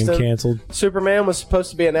Xbox game Dustin, canceled. Superman was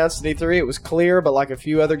supposed to be announced at E3. It was clear, but like a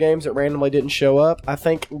few other games that randomly didn't show up. I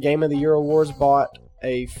think Game of the Year Awards brought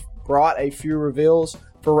a few reveals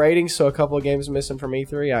for ratings, so a couple of games missing from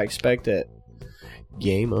E3. I expect it.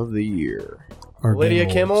 Game of the Year. Or Lydia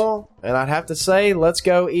Game Awards. Kimmel, and I'd have to say, Let's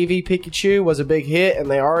Go Eevee Pikachu was a big hit,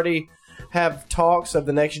 and they already have talks of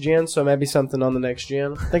the next gen, so maybe something on the next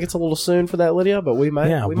gen. I think it's a little soon for that, Lydia, but we might.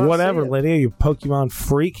 Yeah, we might whatever, see it. Lydia, you Pokemon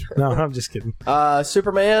freak. No, I'm just kidding.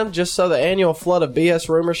 Superman, just so the annual flood of BS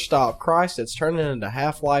rumors stop. Christ, it's turning into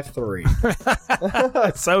Half-Life 3.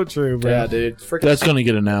 That's so true, bro. Yeah, dude. Freaking That's going to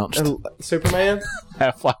get announced. Superman?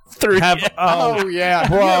 Half-Life 3. Oh, yeah.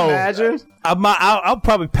 Bro. Can you imagine? I'll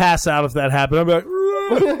probably pass out if that happened. I'll be like,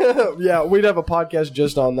 Yeah, we'd have a podcast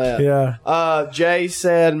just on that. yeah. Jay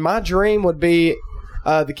said, my dream would be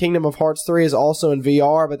The Kingdom of Hearts 3 is also in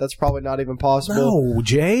VR, but that's probably not even possible. No,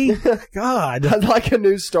 Jay. God. I'd like a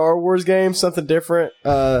new Star Wars game, something different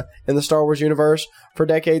in the Star Wars universe. For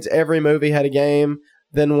decades, every movie had a game.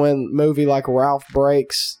 Then when movie like Ralph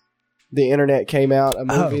Breaks the Internet came out, a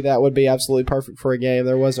movie that would be absolutely perfect for a game.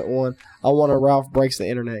 There wasn't one. I want a Ralph Breaks the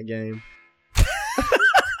Internet game.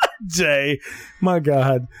 Jay. My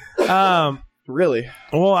God. Really?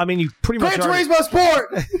 Well, I mean, you pretty much Gran Turismo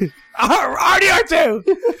Sport! RDR2!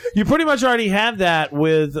 You pretty much already have that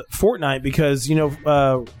with Fortnite because,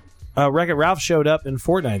 Wreck-It Ralph showed up in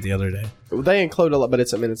Fortnite the other day. They include a lot, but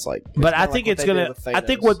it's like... But I think it's going to... I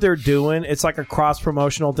think what they're doing, it's like a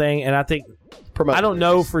cross-promotional thing, and I think... I don't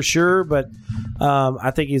know for sure, but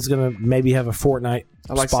I think he's going to maybe have a Fortnite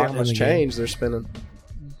I like spot seeing how much change they're spending.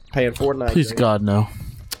 Paying Fortnite. Please, God, no.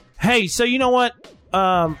 Hey, so you know what?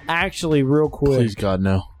 Actually, real quick. Please, God,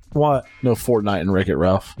 no. What? No Fortnite and Wreck-It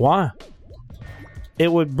Ralph. Why?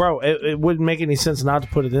 It would, bro. It wouldn't make any sense not to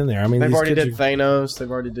put it in there. I mean, they've these already kids did Thanos. They've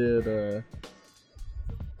already did a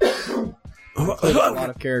lot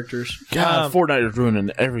of characters. God, Fortnite is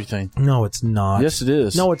ruining everything. No, it's not. Yes, it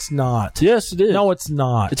is. No, it's not. Yes, it is. No, it's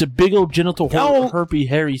not. It's a big old genital herpy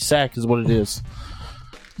hairy sack is what it is.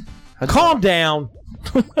 Calm down.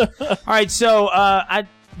 All right, so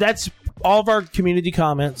that's all of our community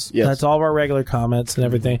comments. Yes. That's all of our regular comments and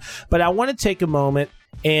everything. But I want to take a moment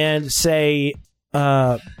and say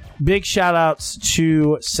big shout outs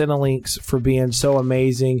to Cinelinx for being so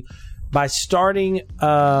amazing. By starting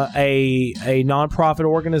a nonprofit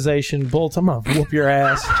organization, Bolts, I'm going to whoop your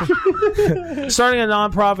ass. Starting a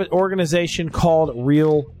nonprofit organization called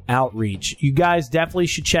Real Outreach. You guys definitely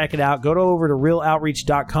should check it out. Go over to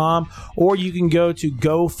realoutreach.com, or you can go to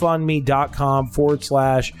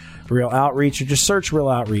gofundme.com/Real Outreach, or just search Real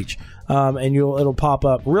Outreach. And it'll pop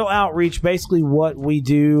up. Real Outreach, basically what we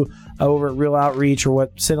do over at Real Outreach, or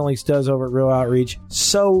what Cinelinx does over at Real Outreach.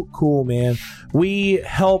 So cool, man. We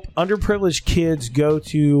help underprivileged kids go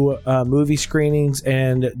to movie screenings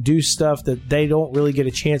and do stuff that they don't really get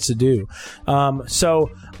a chance to do. So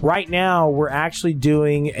right now, we're actually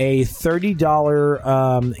doing a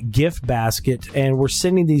 $30 gift basket, and we're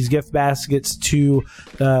sending these gift baskets to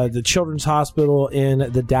the Children's Hospital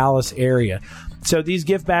in the Dallas area. So these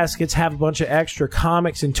gift baskets have a bunch of extra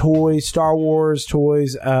comics and toys, Star Wars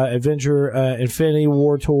toys, Infinity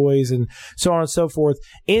War toys, and so on and so forth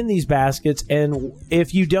in these baskets. And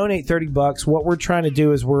if you donate $30, what we're trying to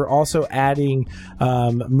do is we're also adding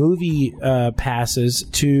movie passes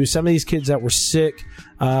to some of these kids that were sick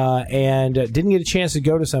and didn't get a chance to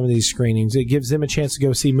go to some of these screenings. It gives them a chance to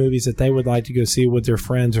go see movies that they would like to go see with their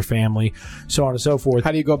friends or family, so on and so forth.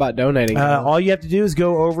 How do you go about donating? All you have to do is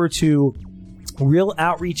go over to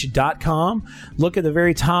realoutreach.com, look at the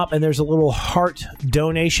very top, and there's a little heart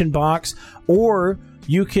donation box, or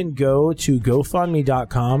you can go to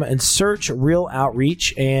gofundme.com and search Real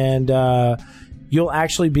Outreach, and you'll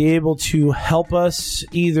actually be able to help us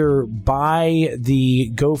either buy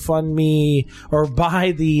the GoFundMe or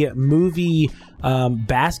buy the movie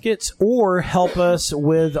baskets, or help us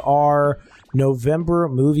with our November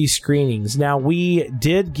movie screenings. Now, we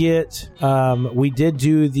did do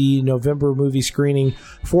the November movie screening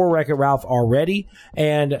for Wreck-It Ralph already,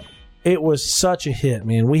 and it was such a hit,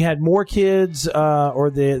 man. We had more kids, or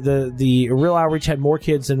the Real Outreach had more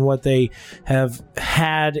kids than what they have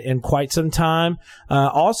had in quite some time.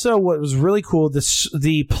 Also, what was really cool,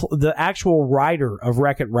 the actual writer of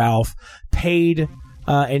Wreck-It Ralph paid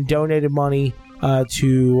and donated money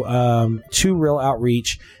to Real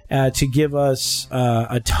Outreach to give us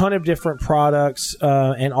a ton of different products,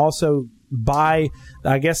 and also buy,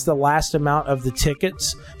 I guess, the last amount of the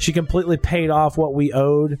tickets. She completely paid off what we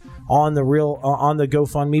owed on the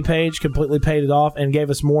GoFundMe page, completely paid it off, and gave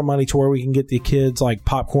us more money to where we can get the kids like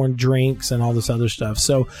popcorn, drinks, and all this other stuff.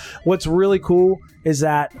 So what's really cool is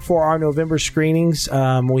that for our November screenings,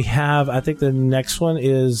 we have, I think the next one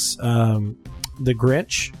is The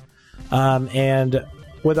Grinch. And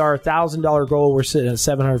with our $1,000 goal, we're sitting at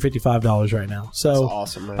 $755 right now. So that's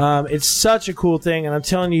awesome, man. It's such a cool thing, and I'm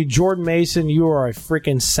telling you, Jordan Mason, you are a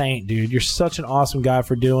freaking saint, dude. You're such an awesome guy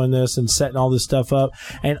for doing this and setting all this stuff up.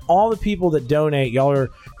 And all the people that donate, y'all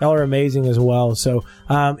are amazing as well. So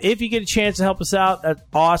if you get a chance to help us out, that's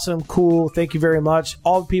awesome, cool. Thank you very much.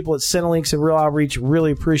 All the people at Cinelinx and Real Outreach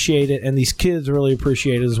really appreciate it, and these kids really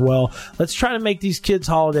appreciate it as well. Let's try to make these kids'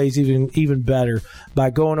 holidays even better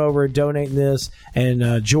by going over and donating this.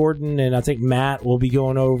 And Jordan and I think Matt will be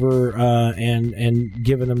going over and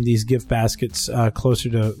giving them these gift baskets closer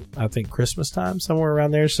to, I think, Christmas time, somewhere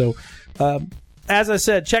around there. So as I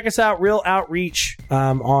said, check us out, Real Outreach,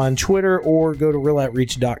 on Twitter, or go to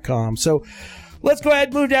realoutreach.com. So Let's go ahead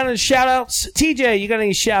and move down to shout outs. TJ, you got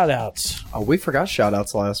any shout outs? Oh, we forgot shout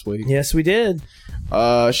outs last week. Yes, we did.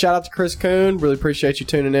 Shout out to Chris Coon. Really appreciate you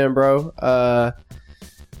tuning in, bro.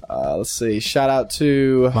 Let's see. Shout out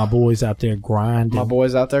to My boys out there grinding. my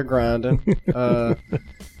boys out there grinding.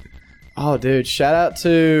 Oh, dude! Shout out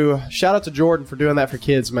to Jordan for doing that for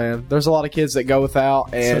kids, man. There's a lot of kids that go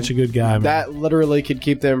without, and Such a good guy, man. that literally could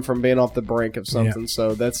keep them from being off the brink of something.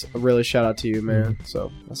 So that's a really shout out to you, man.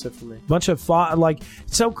 So that's it for me. Bunch of fun, like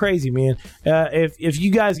it's so crazy, man. If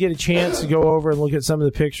you guys get a chance to go over and look at some of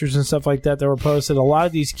the pictures and stuff like that were posted, a lot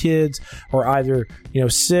of these kids are either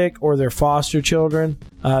sick or they're foster children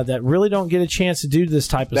that really don't get a chance to do this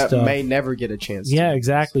type of That stuff. may never get a chance. Yeah,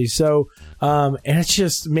 exactly. So, and it's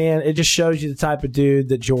just, man, it just shows you the type of dude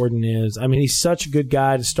that Jordan is. I mean, he's such a good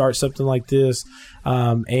guy to start something like this.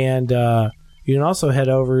 You can also head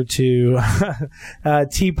over to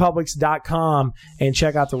tpublics.com and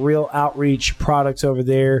check out the Real Outreach products over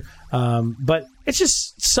there. But it's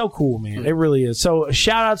just so cool, man. It really is. So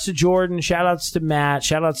shout outs to Jordan, shout outs to Matt,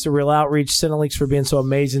 shout outs to Real Outreach, Cinelinks for being so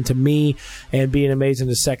amazing to me and being amazing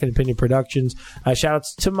to Second Opinion Productions. Shout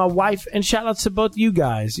outs to my wife and shout outs to both you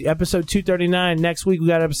guys. Episode 239. Next week we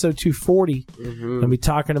got episode 240. Gonna be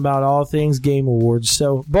talking about all things Game Awards.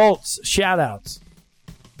 So Bolts, shout outs.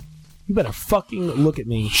 You better fucking look at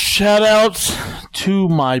me. Shout outs to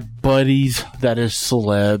my buddies that is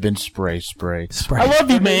Celeb and Spray. I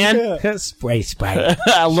love you, man. Spray.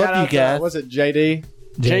 I love Shout you out to, guys. was it JD?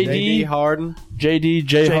 JD Harden. JD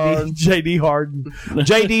Harden. JD Harden.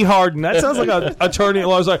 JD Harden. That sounds like an attorney at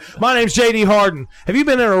law. It's like, my name's JD Harden. Have you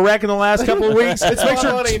been in a wreck in the last couple of weeks? It's my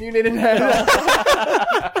money and you need it now.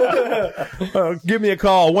 Give me a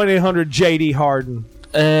call. 1-800-JD Harden.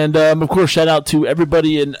 And, of course, shout out to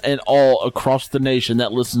everybody and all across the nation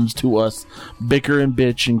that listens to us bicker and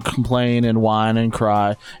bitch and complain and whine and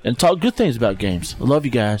cry and talk good things about games. I love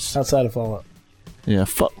you guys. Outside of Fallout. Yeah,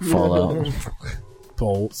 fuck Fallout.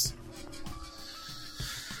 Bolts.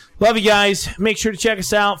 Love you guys. Make sure to check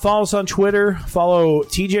us out. Follow us on Twitter. Follow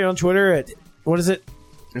TJ on Twitter at, what is it?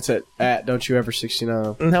 It's at Don't You Ever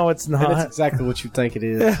 69. No, it's not. And it's exactly what you think it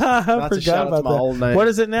is. I Not to shout forgot out about to my old that. name. What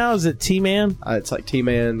is it now? Is it T-Man? It's like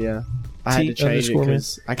T-Man, yeah. I had to change it _man.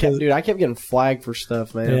 because I kept getting flagged for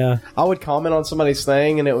stuff, man. Yeah. I would comment on somebody's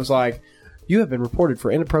thing and it was like, you have been reported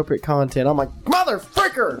for inappropriate content. I'm like,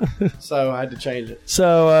 motherfricker! So I had to change it.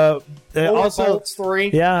 So, also, Bolts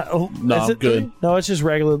 3. yeah. Oh, No, is I'm it good. 3? No, it's just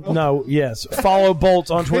regular. No, yes. Follow Bolts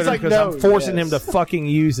on Twitter like, because no, I'm forcing yes. him to fucking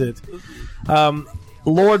use it.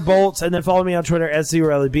 Lord Bolts, and then follow me on Twitter,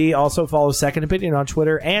 S0LEB. Also follow Second Opinion on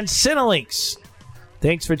Twitter and Cinelinks.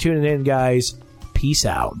 Thanks for tuning in, guys. Peace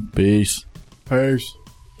out. Peace. Peace.